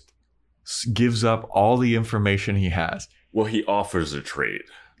Wesley just gives up all the information he has. Well, he offers a trade.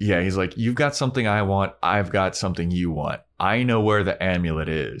 Yeah, he's like, you've got something I want. I've got something you want. I know where the amulet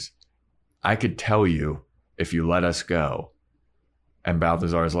is. I could tell you if you let us go. And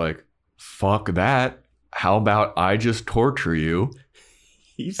Balthazar's like, fuck that. How about I just torture you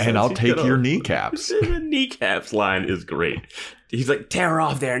and I'll take your kneecaps? The kneecaps line is great. He's like, tear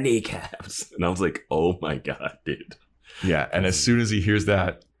off their kneecaps. And I was like, oh my God, dude. Yeah, and as soon as he hears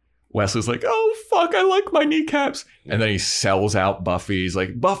that, Wesley's like, oh, fuck, I like my kneecaps. And then he sells out Buffy. He's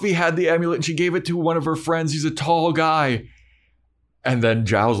like, Buffy had the amulet and she gave it to one of her friends. He's a tall guy. And then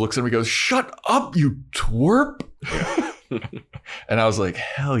Giles looks at him and goes, shut up, you twerp. And I was like,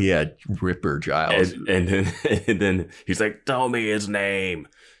 hell yeah, Ripper Giles. And then he's like, tell me his name.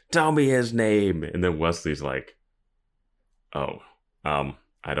 Tell me his name. And then Wesley's like, oh,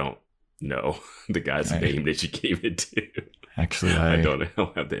 I don't know the guy's name that you gave it to. Actually, I don't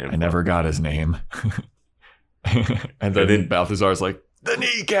have the info. I never got his name. And then Balthazar's like, the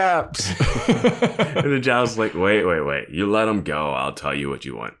kneecaps. And then Giles is like, wait. You let him go. I'll tell you what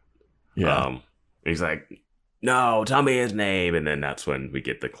you want. Yeah. And he's like, no, tell me his name. And then that's when we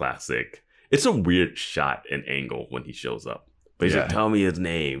get the classic. It's a weird shot and angle when he shows up. But he's like, tell me his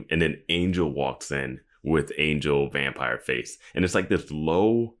name. And then Angel walks in with Angel vampire face. And it's like this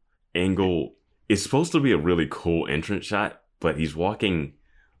low angle. It's supposed to be a really cool entrance shot, but he's walking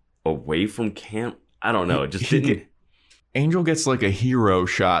away from camp. I don't know. It just didn't. Angel gets like a hero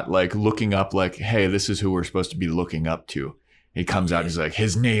shot, like looking up like, hey, this is who we're supposed to be looking up to. He comes out and he's like,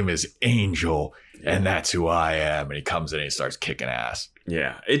 his name is Angel and that's who I am. And he comes in and he starts kicking ass.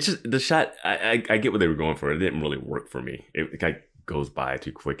 Yeah. It's just the shot. I get what they were going for. It didn't really work for me. It kind of goes by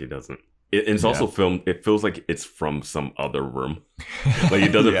too quick. It doesn't. It's also filmed. It feels like it's from some other room. Like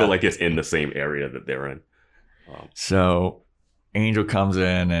it doesn't feel like it's in the same area that they're in. So Angel comes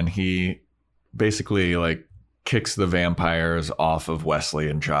in and he basically like kicks the vampires off of Wesley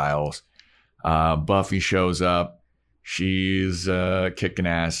and Giles. Buffy shows up. She's kicking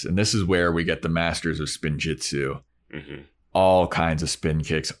ass. And this is where we get the masters of spinjitzu. Mm-hmm. All kinds of spin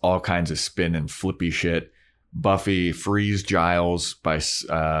kicks, all kinds of spin and flippy shit. Buffy frees Giles by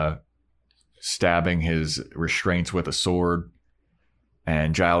stabbing his restraints with a sword.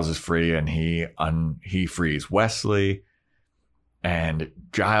 And Giles is free and he frees Wesley. And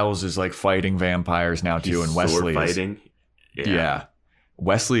Giles is like fighting vampires now too. And Wesley is fighting. Yeah.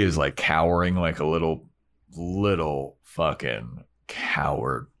 Wesley is like cowering like a little fucking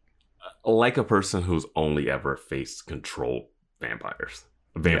coward. Like a person who's only ever faced controlled vampires.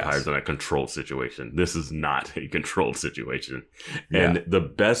 Vampires in a controlled situation. This is not a controlled situation. And the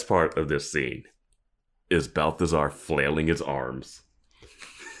best part of this scene is Balthazar flailing his arms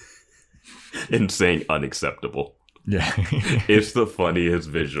and saying unacceptable. Yeah. It's the funniest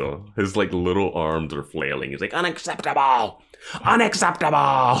visual. His like little arms are flailing. He's like, unacceptable!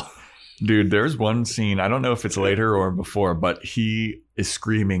 Unacceptable! Dude, there's one scene, I don't know if it's later or before, but he is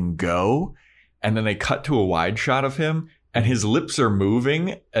screaming, go. And then they cut to a wide shot of him and his lips are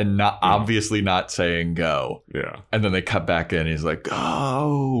moving and not obviously not saying go. Yeah. And then they cut back in. He's like,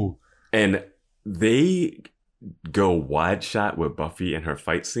 go. And they go wide shot with Buffy and her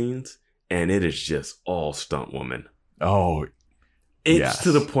fight scenes, and it is just all stunt woman. Oh, it's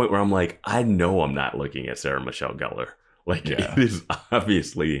to the point where I'm like, I know I'm not looking at Sarah Michelle Gellar. Like, it is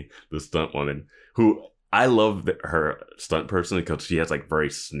obviously the stunt woman who I love her stunt person because she has like very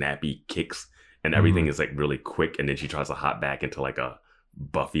snappy kicks and everything is like really quick. And then she tries to hop back into like a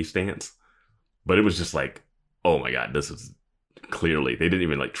Buffy stance. But it was just like, oh my God, this is clearly, they didn't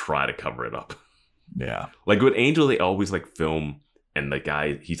even like try to cover it up. Yeah. Like with Angel, they always like film and the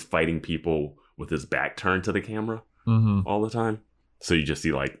guy, he's fighting people with his back turned to the camera all the time. So you just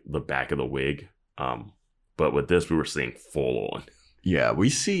see like the back of the wig. But with this, we were seeing full on. Yeah, we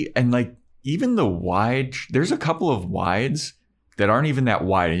see, and like even the wide, there's a couple of wides that aren't even that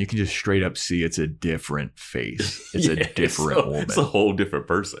wide, and you can just straight up see it's a different face. It's a different woman. It's a whole different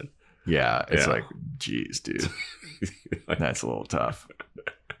person. Yeah, it's like, geez, dude. That's a little tough.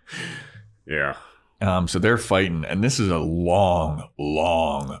 Yeah. So they're fighting, and this is a long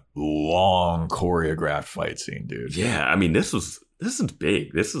choreographed fight scene, dude. Yeah, I mean, this is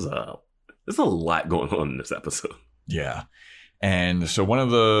big. There's a lot going on in this episode. Yeah. And so one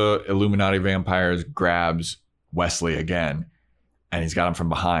of the Illuminati vampires grabs Wesley again, and he's got him from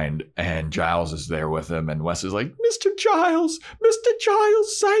behind, and Giles is there with him, and Wes is like, Mr. Giles,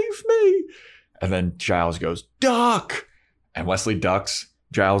 save me. And then Giles goes, duck. And Wesley ducks.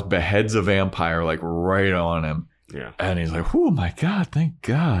 Giles beheads a vampire like right on him. Yeah. And he's like, oh my God, thank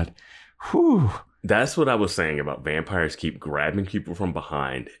God. Whew. That's what I was saying about vampires keep grabbing people from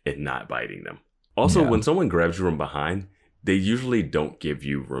behind and not biting them. Also, when someone grabs you from behind, they usually don't give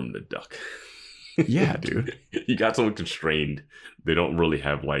you room to duck. Yeah, dude. You got someone constrained. They don't really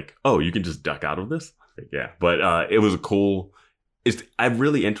have like, oh, you can just duck out of this? Yeah. But it was a cool... I'm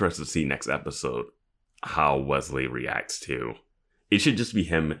really interested to see next episode how Wesley reacts to... It should just be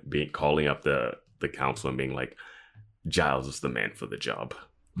him calling up the council and being like, Giles is the man for the job.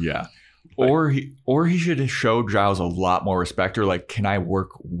 Yeah. Or he should show Giles a lot more respect, or like, can I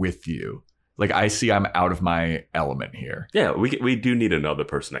work with you? Like, I see I'm out of my element here. Yeah, we do need another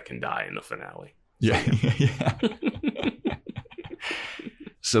person that can die in the finale. Yeah. Yeah.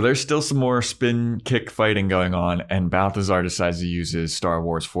 So there's still some more spin kick fighting going on, and Balthazar decides to use his Star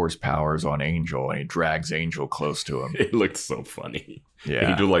Wars Force powers on Angel, and he drags Angel close to him. It looked so funny. Yeah.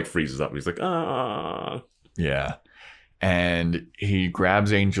 He just like freezes up and he's like, ah. Yeah. And he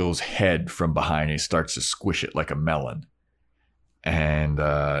grabs Angel's head from behind and he starts to squish it like a melon. And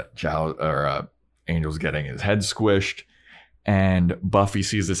Angel's getting his head squished. And Buffy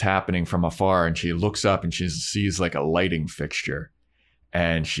sees this happening from afar, and she looks up and she sees like a lighting fixture.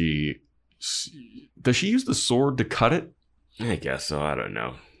 And does she use the sword to cut it? I guess so. I don't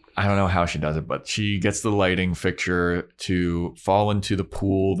know. I don't know how she does it, but she gets the lighting fixture to fall into the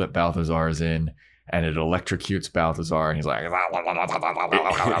pool that Balthazar is in, and it electrocutes Balthazar, and he's like...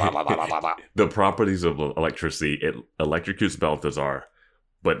 The properties of electricity, it electrocutes Balthazar,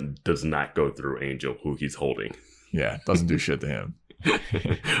 but does not go through Angel, who he's holding. Yeah, doesn't do shit to him.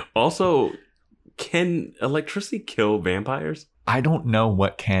 Also, can electricity kill vampires? I don't know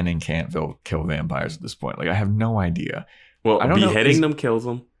what can and can't kill vampires at this point. Like, I have no idea. Well, I don't beheading them kills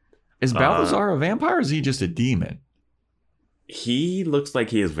them. Is Balthazar a vampire, or is he just a demon? He looks like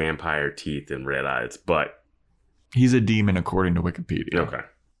he has vampire teeth and red eyes, but... He's a demon according to Wikipedia. Okay.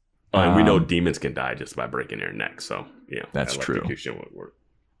 And we know demons can die just by breaking their neck, so, yeah. That's true. Electrocution would work.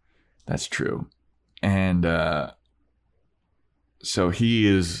 That's true. And so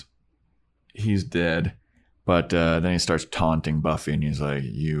he's dead. But then he starts taunting Buffy, and he's like,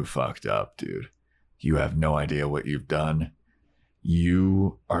 you fucked up, dude. You have no idea what you've done.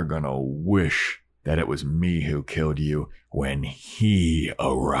 You are going to wish that it was me who killed you when he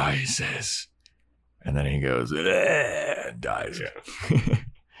arises. And then he goes, and dies. Yeah.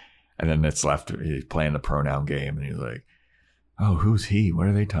 And then it's left, he's playing the pronoun game, and he's like, oh, who's he? What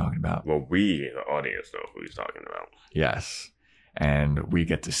are they talking about? Well, we, the audience, know who he's talking about. Yes. And we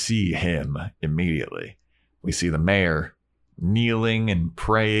get to see him immediately. We see the mayor kneeling and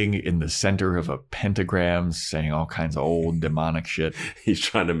praying in the center of a pentagram, saying all kinds of old demonic shit. He's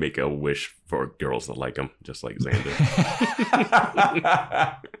trying to make a wish for girls to like him, just like Xander.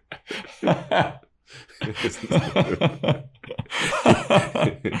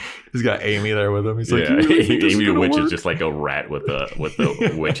 He's got Amy there with him. He's like, Amy the witch is just like a rat with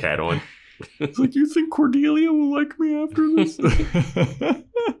a witch hat on. It's like, you think Cordelia will like me after this?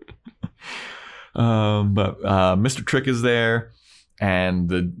 But Mr. Trick is there, and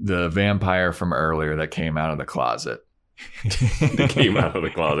the vampire from earlier that came out of the closet. He came out of the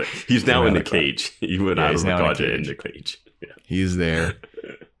closet. He's now in the cage. He went out of the closet in the cage. Yeah. He's there.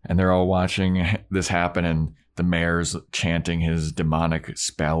 And they're all watching this happen, and the mayor's chanting his demonic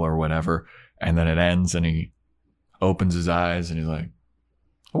spell or whatever. And then it ends, and he opens his eyes, and he's like,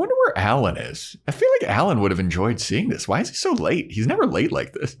 I wonder where Alan is. I feel like Alan would have enjoyed seeing this. Why is he so late? He's never late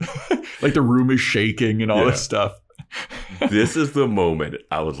like this. Like the room is shaking and all this stuff. This is the moment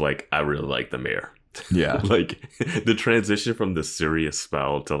I was like, I really like the mayor. Yeah. Like the transition from the serious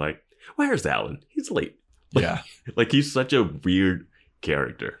spell to like, where's Alan? He's late. Like, Yeah. Like he's such a weird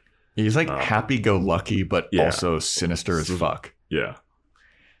character. He's like happy-go-lucky, but also sinister as fuck. Yeah.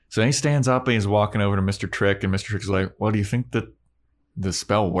 So then he stands up and he's walking over to Mr. Trick, and Mr. Trick's like, well, do you think that the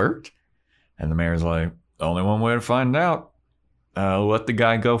spell worked? And the mayor's like, only one way to find out. Let the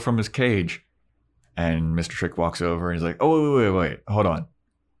guy go from his cage. And Mr. Trick walks over and he's like, oh, wait, hold on.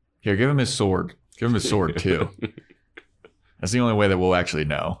 Here, give him his sword. Give him his sword, too. That's the only way that we'll actually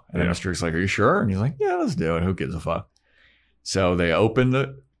know. And then Mr. Trick's like, are you sure? And he's like, yeah, let's do it. Who gives a fuck? So they open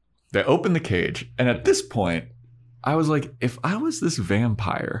the cage. And at this point, I was like, if I was this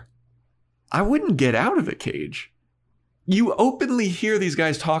vampire, I wouldn't get out of the cage. You openly hear these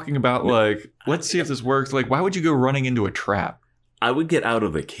guys talking about, like, let's see if this works. Like, why would you go running into a trap? I would get out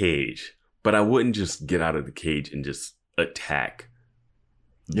of the cage, but I wouldn't just get out of the cage and just attack.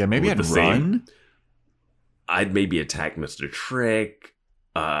 Yeah, maybe I'd run. I'd maybe attack Mr. Trick.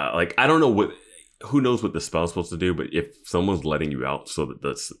 Like, I don't know who knows what the spell's supposed to do, but if someone's letting you out so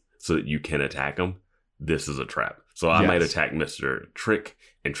that you can attack them, this is a trap. So I might attack Mr. Trick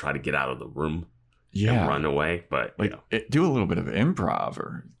and try to get out of the room. And run away, but like do a little bit of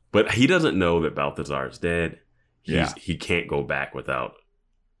improv, but he doesn't know that Balthazar is dead. He can't go back without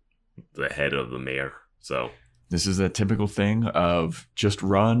the head of the mayor. So this is a typical thing of just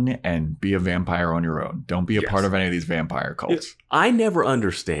run and be a vampire on your own. Don't be a part of any of these vampire cults. I never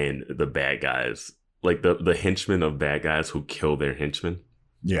understand the bad guys, like the henchmen of bad guys who kill their henchmen.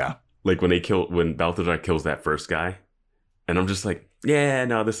 Yeah, like when Balthazar kills that first guy, and I'm just like, yeah,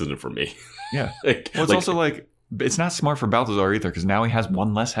 no, this isn't for me. Yeah. It's also like, it's not smart for Balthazar either, because now he has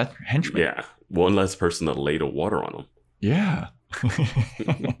one less henchman. Yeah. One less person to lay the water on him. Yeah.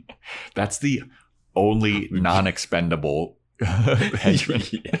 That's the only non-expendable henchman.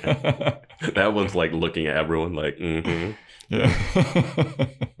 Yeah. That one's like looking at everyone like, mm-hmm. Yeah.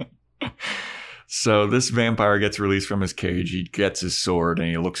 So this vampire gets released from his cage. He gets his sword and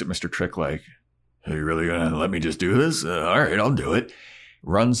he looks at Mr. Trick like, are you really going to let me just do this? All right, I'll do it.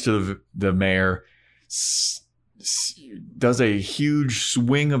 Runs to the mayor, does a huge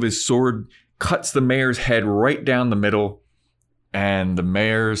swing of his sword, cuts the mayor's head right down the middle, and the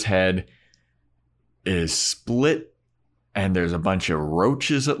mayor's head is split, and there's a bunch of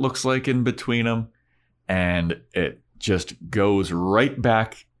roaches, it looks like, in between them, and it just goes right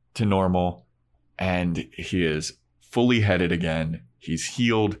back to normal, and he is fully headed again. He's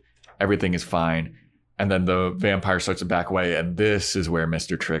healed. Everything is fine. And then the vampire starts to back away, and this is where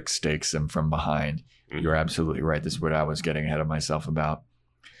Mr. Trick stakes him from behind. You're absolutely right. This is what I was getting ahead of myself about.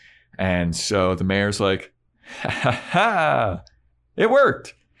 And so the mayor's like, ha ha, it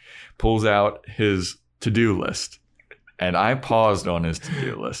worked. Pulls out his to-do list. And I paused on his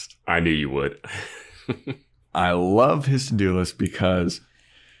to-do list. I knew you would. I love his to-do list because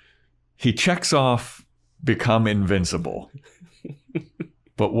he checks off become invincible.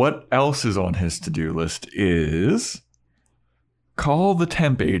 But what else is on his to-do list is call the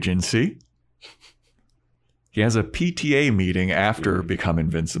temp agency. He has a PTA meeting after become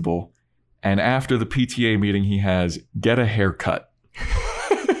invincible. And after the PTA meeting, he has get a haircut.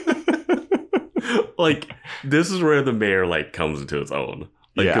 Like, this is where the mayor, like, comes into his own.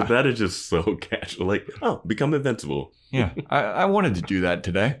 Like, 'cause that is just so casual. Like, oh, become invincible. Yeah, I wanted to do that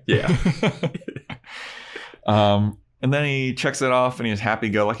today. Yeah. And then he checks it off and he's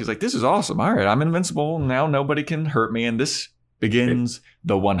happy-go-lucky. He's like, this is awesome. All right, I'm invincible. Now nobody can hurt me. And this begins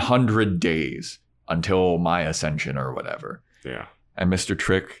the 100 days until my ascension or whatever. Yeah. And Mr.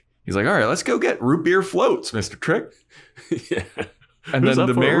 Trick, he's like, all right, let's go get root beer floats, Mr. Trick. Yeah. And then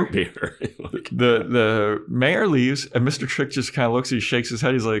the mayor, like, the mayor leaves, and Mr. Trick just kind of looks, he shakes his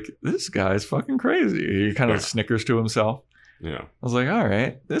head. He's like, this guy's fucking crazy. He kind of snickers to himself. Yeah. I was like, all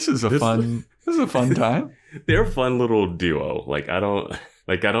right, this is a fun time. They're a fun little duo. Like, I don't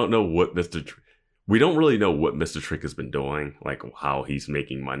know what we don't really know what Mr. Trick has been doing, like how he's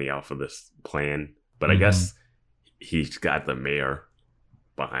making money off of this plan. But I guess he's got the mayor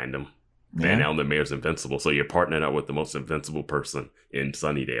behind him. Yeah. And now the mayor's invincible. So you're partnering up with the most invincible person in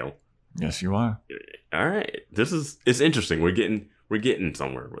Sunnydale. Yes, you are. All right. It's interesting. We're getting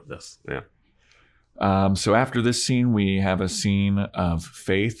somewhere with this. Yeah. So after this scene, we have a scene of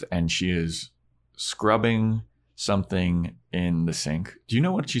Faith, and she is scrubbing something in the sink. Do you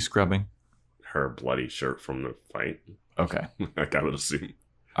know what she's scrubbing? Her bloody shirt from the fight. Okay. I gotta assume.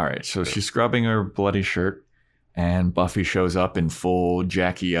 All right. So she's scrubbing her bloody shirt, and Buffy shows up in full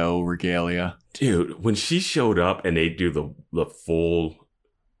Jackie O regalia. Dude, when she showed up and they do the full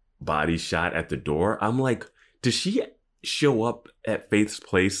body shot at the door, I'm like, does she show up at Faith's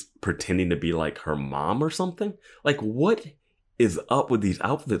place pretending to be like her mom or something? Like, what is up with these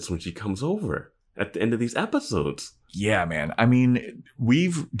outfits when she comes over at the end of these episodes? Yeah, man. I mean,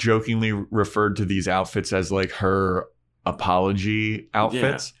 we've jokingly referred to these outfits as like her apology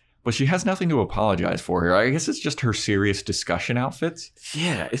outfits, but she has nothing to apologize for here. I guess it's just her serious discussion outfits.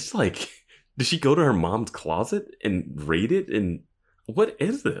 Yeah, it's like, did she go to her mom's closet and raid it? And what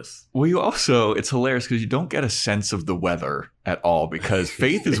is this? Well, you also, it's hilarious because you don't get a sense of the weather at all because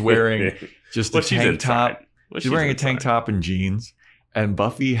Faith is wearing just a tank top. She's wearing a tank top and jeans, and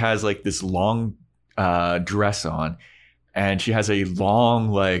Buffy has like this long dress on, and she has a long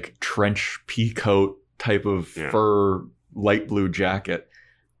like trench pea coat type of fur light blue jacket,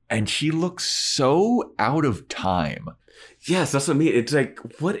 and she looks so out of time. Yes, that's what I mean. It's like,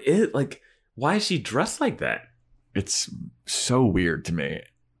 what is, like, why is she dressed like that? It's so weird to me,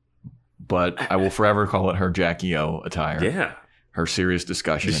 but I will forever call it her Jackie O attire. Yeah, her serious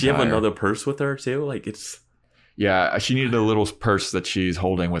discussion. Does she have another purse with her too? Like, it's, yeah, she needed a little purse that she's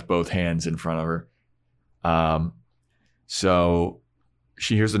holding with both hands in front of her. So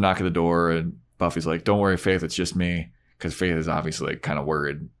she hears the knock at the door, and Buffy's like, "Don't worry, Faith, it's just me," because Faith is obviously kind of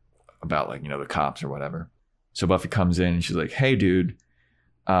worried about, like, you know, the cops or whatever. So Buffy comes in and she's like, "Hey, dude,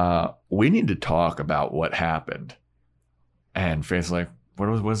 we need to talk about what happened." And Faith's like, what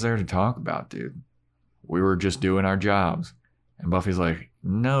was there to talk about, dude? We were just doing our jobs. And Buffy's like,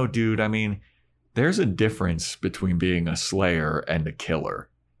 no, dude, I mean, there's a difference between being a slayer and a killer.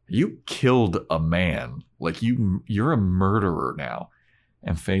 You killed a man. Like, you're a murderer now.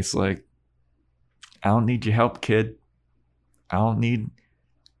 And Faith's like, I don't need your help, kid. I don't need...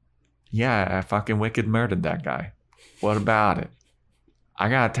 Yeah, I fucking wicked murdered that guy. What about it? I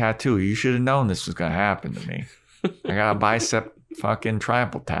got a tattoo. You should have known this was going to happen to me. I got a bicep fucking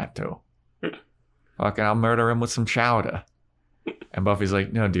tribal tattoo. Fucking, I'll murder him with some chowder. And Buffy's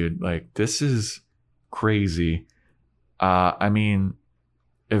like, no, dude, like, this is crazy. I mean,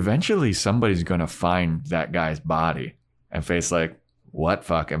 eventually somebody's going to find that guy's body. And Faith's like, what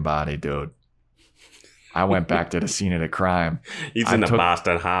fucking body, dude? I went back to the scene of the crime. He's in the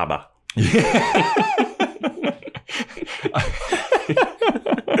Boston Harbor.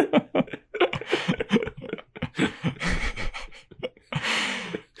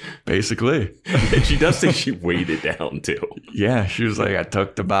 Basically. And she does say she weighed it down too. Yeah, she was like, I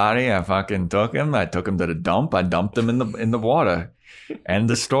took the body, I fucking took him, I took him to the dump, I dumped him in the water. End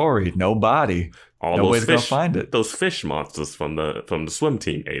the story. No body. Nobody's gonna find it. Those fish monsters from the swim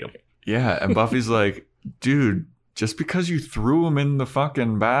team ate him. Yeah, and Buffy's like, dude, just because you threw him in the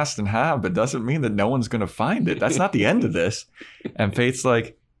fucking Boston Harbor doesn't mean that no one's gonna find it. That's not the end of this. And Faith's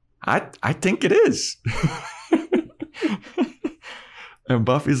like, I think it is. And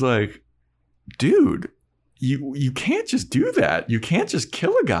Buffy's like, dude, you can't just do that. You can't just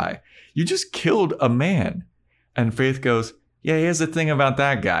kill a guy. You just killed a man. And Faith goes, yeah, here's the thing about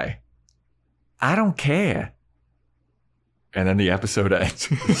that guy. I don't care. And then the episode ends.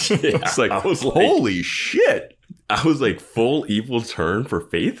 It's like, holy shit. I was like, full evil turn for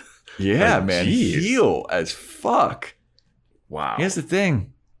Faith? Yeah, like, man. Geez. Heel as fuck. Wow. Here's the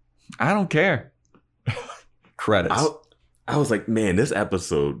thing. I don't care. Credits. I was like, man, this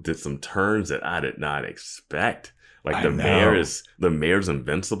episode did some turns that I did not expect. Like, the mayor's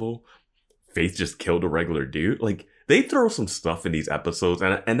invincible. Faith just killed a regular dude. Like, they throw some stuff in these episodes,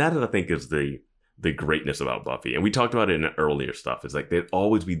 and that I think is the greatness about Buffy. And we talked about it in earlier stuff. It's like there'd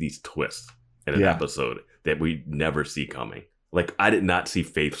always be these twists in an episode that we never see coming. Like, I did not see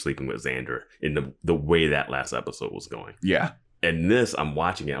Faith sleeping with Xander in the way that last episode was going. Yeah. And this, I'm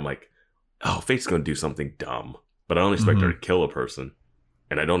watching it, I'm like, oh, Faith's going to do something dumb. But I don't expect her to kill a person.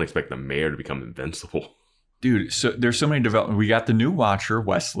 And I don't expect the mayor to become invincible. Dude, so there's so many development. We got the new Watcher,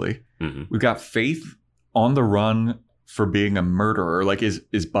 Wesley. Mm-hmm. We've got Faith on the run for being a murderer. Like, is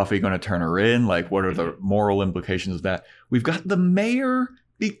Buffy going to turn her in? Like, what are the moral implications of that? We've got the mayor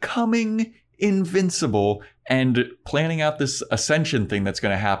becoming invincible and planning out this ascension thing that's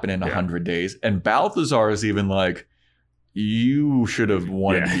going to happen in 100 days. And Balthazar is even like, you should have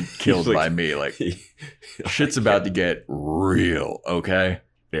wanted to be killed by me. Like, shit's about to get real, okay?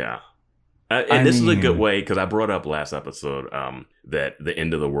 Yeah. And this is a good way, because I brought up last episode that the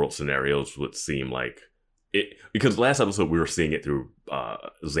end of the world scenarios would seem like it, because last episode we were seeing it through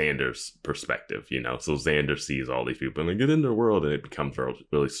Xander's perspective, you know. So Xander sees all these people and they get into the world, and it becomes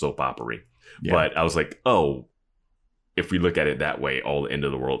really soap opera-y. Yeah. But I was like, oh, if we look at it that way, all the end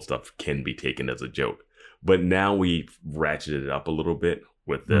of the world stuff can be taken as a joke. But now we've ratcheted it up a little bit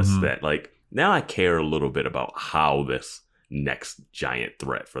with this, that like now I care a little bit about how this next giant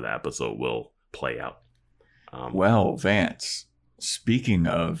threat for the episode will play out. Well, Vance, speaking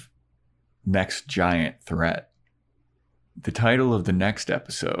of next giant threat, the title of the next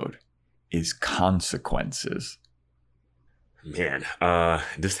episode is Consequences. Man,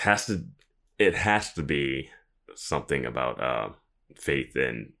 this has to be something about Faith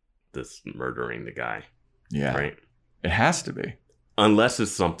and this murdering the guy. Yeah. Right? It has to be. Unless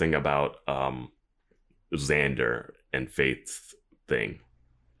it's something about Xander and Faith's thing.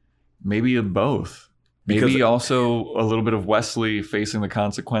 Maybe of both. Maybe also a little bit of Wesley facing the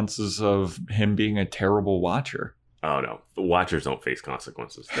consequences of him being a terrible watcher. Oh, no. The Watchers don't face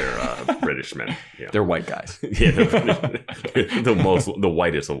consequences. They're British men. Yeah. They're white guys. Yeah, they're the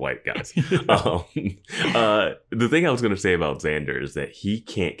whitest of white guys. The thing I was going to say about Xander is that he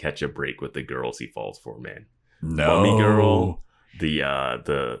can't catch a break with the girls he falls for, man. No. Mummy girl,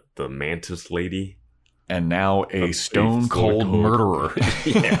 the mantis lady. And now a stone cold murderer.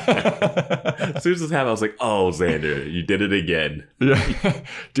 Yeah. As soon as this happened, I was like, oh, Xander, you did it again. Yeah.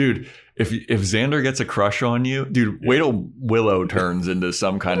 Dude, if Xander gets a crush on you, dude, wait till Willow turns into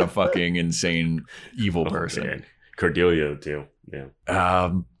some kind of fucking insane evil person. Man. Cordelia, too. Yeah.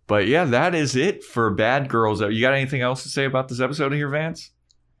 But yeah, that is it for Bad Girls. You got anything else to say about this episode here, Vance?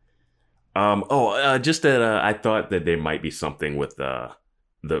 Just that I thought that there might be something with the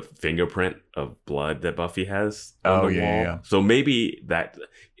fingerprint of blood that Buffy has on the wall. Yeah. So maybe that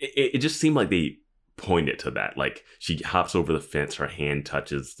it just seemed like they pointed to that. Like she hops over the fence, her hand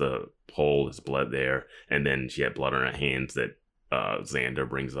touches the pole, there's blood there, and then she had blood on her hands that Xander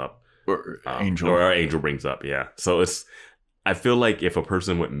brings up. Or Angel brings up, yeah. So I feel like if a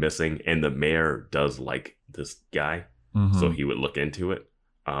person went missing and the mayor does like this guy, so he would look into it.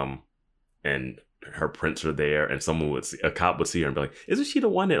 And her prints are there, and a cop would see her and be like, isn't she the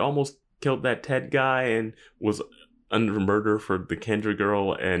one that almost killed that Ted guy and was under murder for the Kendra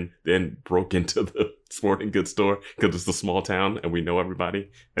girl and then broke into the sporting goods store because it's a small town and we know everybody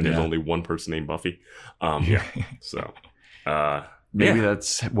and there's only one person named Buffy. So maybe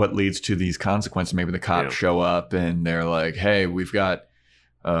that's what leads to these consequences. Maybe the cops show up and they're like, hey, we've got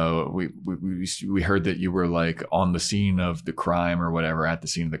we heard that you were like on the scene of the crime or whatever, at the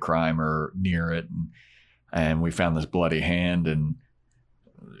scene of the crime or near it, and we found this bloody hand, and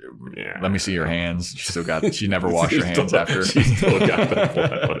let me see your hands. She never washed her hands after. She still got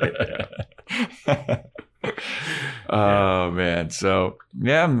the blood. Oh man, so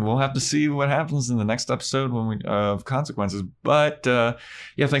yeah, we'll have to see what happens in the next episode of Consequences. But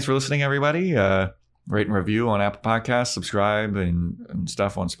thanks for listening, everybody. Rate and review on Apple Podcasts, subscribe and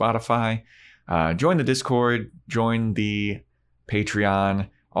stuff on Spotify. Join the Discord, join the Patreon.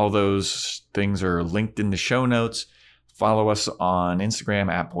 All those things are linked in the show notes. Follow us on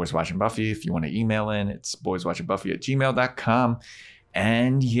Instagram at Boys Watching Buffy. If you want to email in, it's boyswatchingbuffy@gmail.com.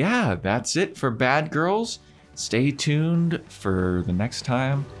 And yeah, that's it for Bad Girls. Stay tuned for the next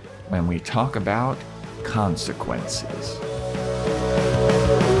time when we talk about Consequences.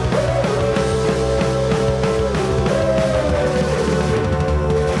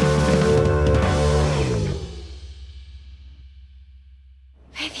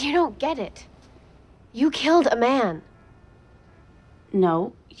 You don't get it. You killed a man.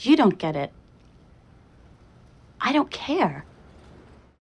 No, you don't get it. I don't care.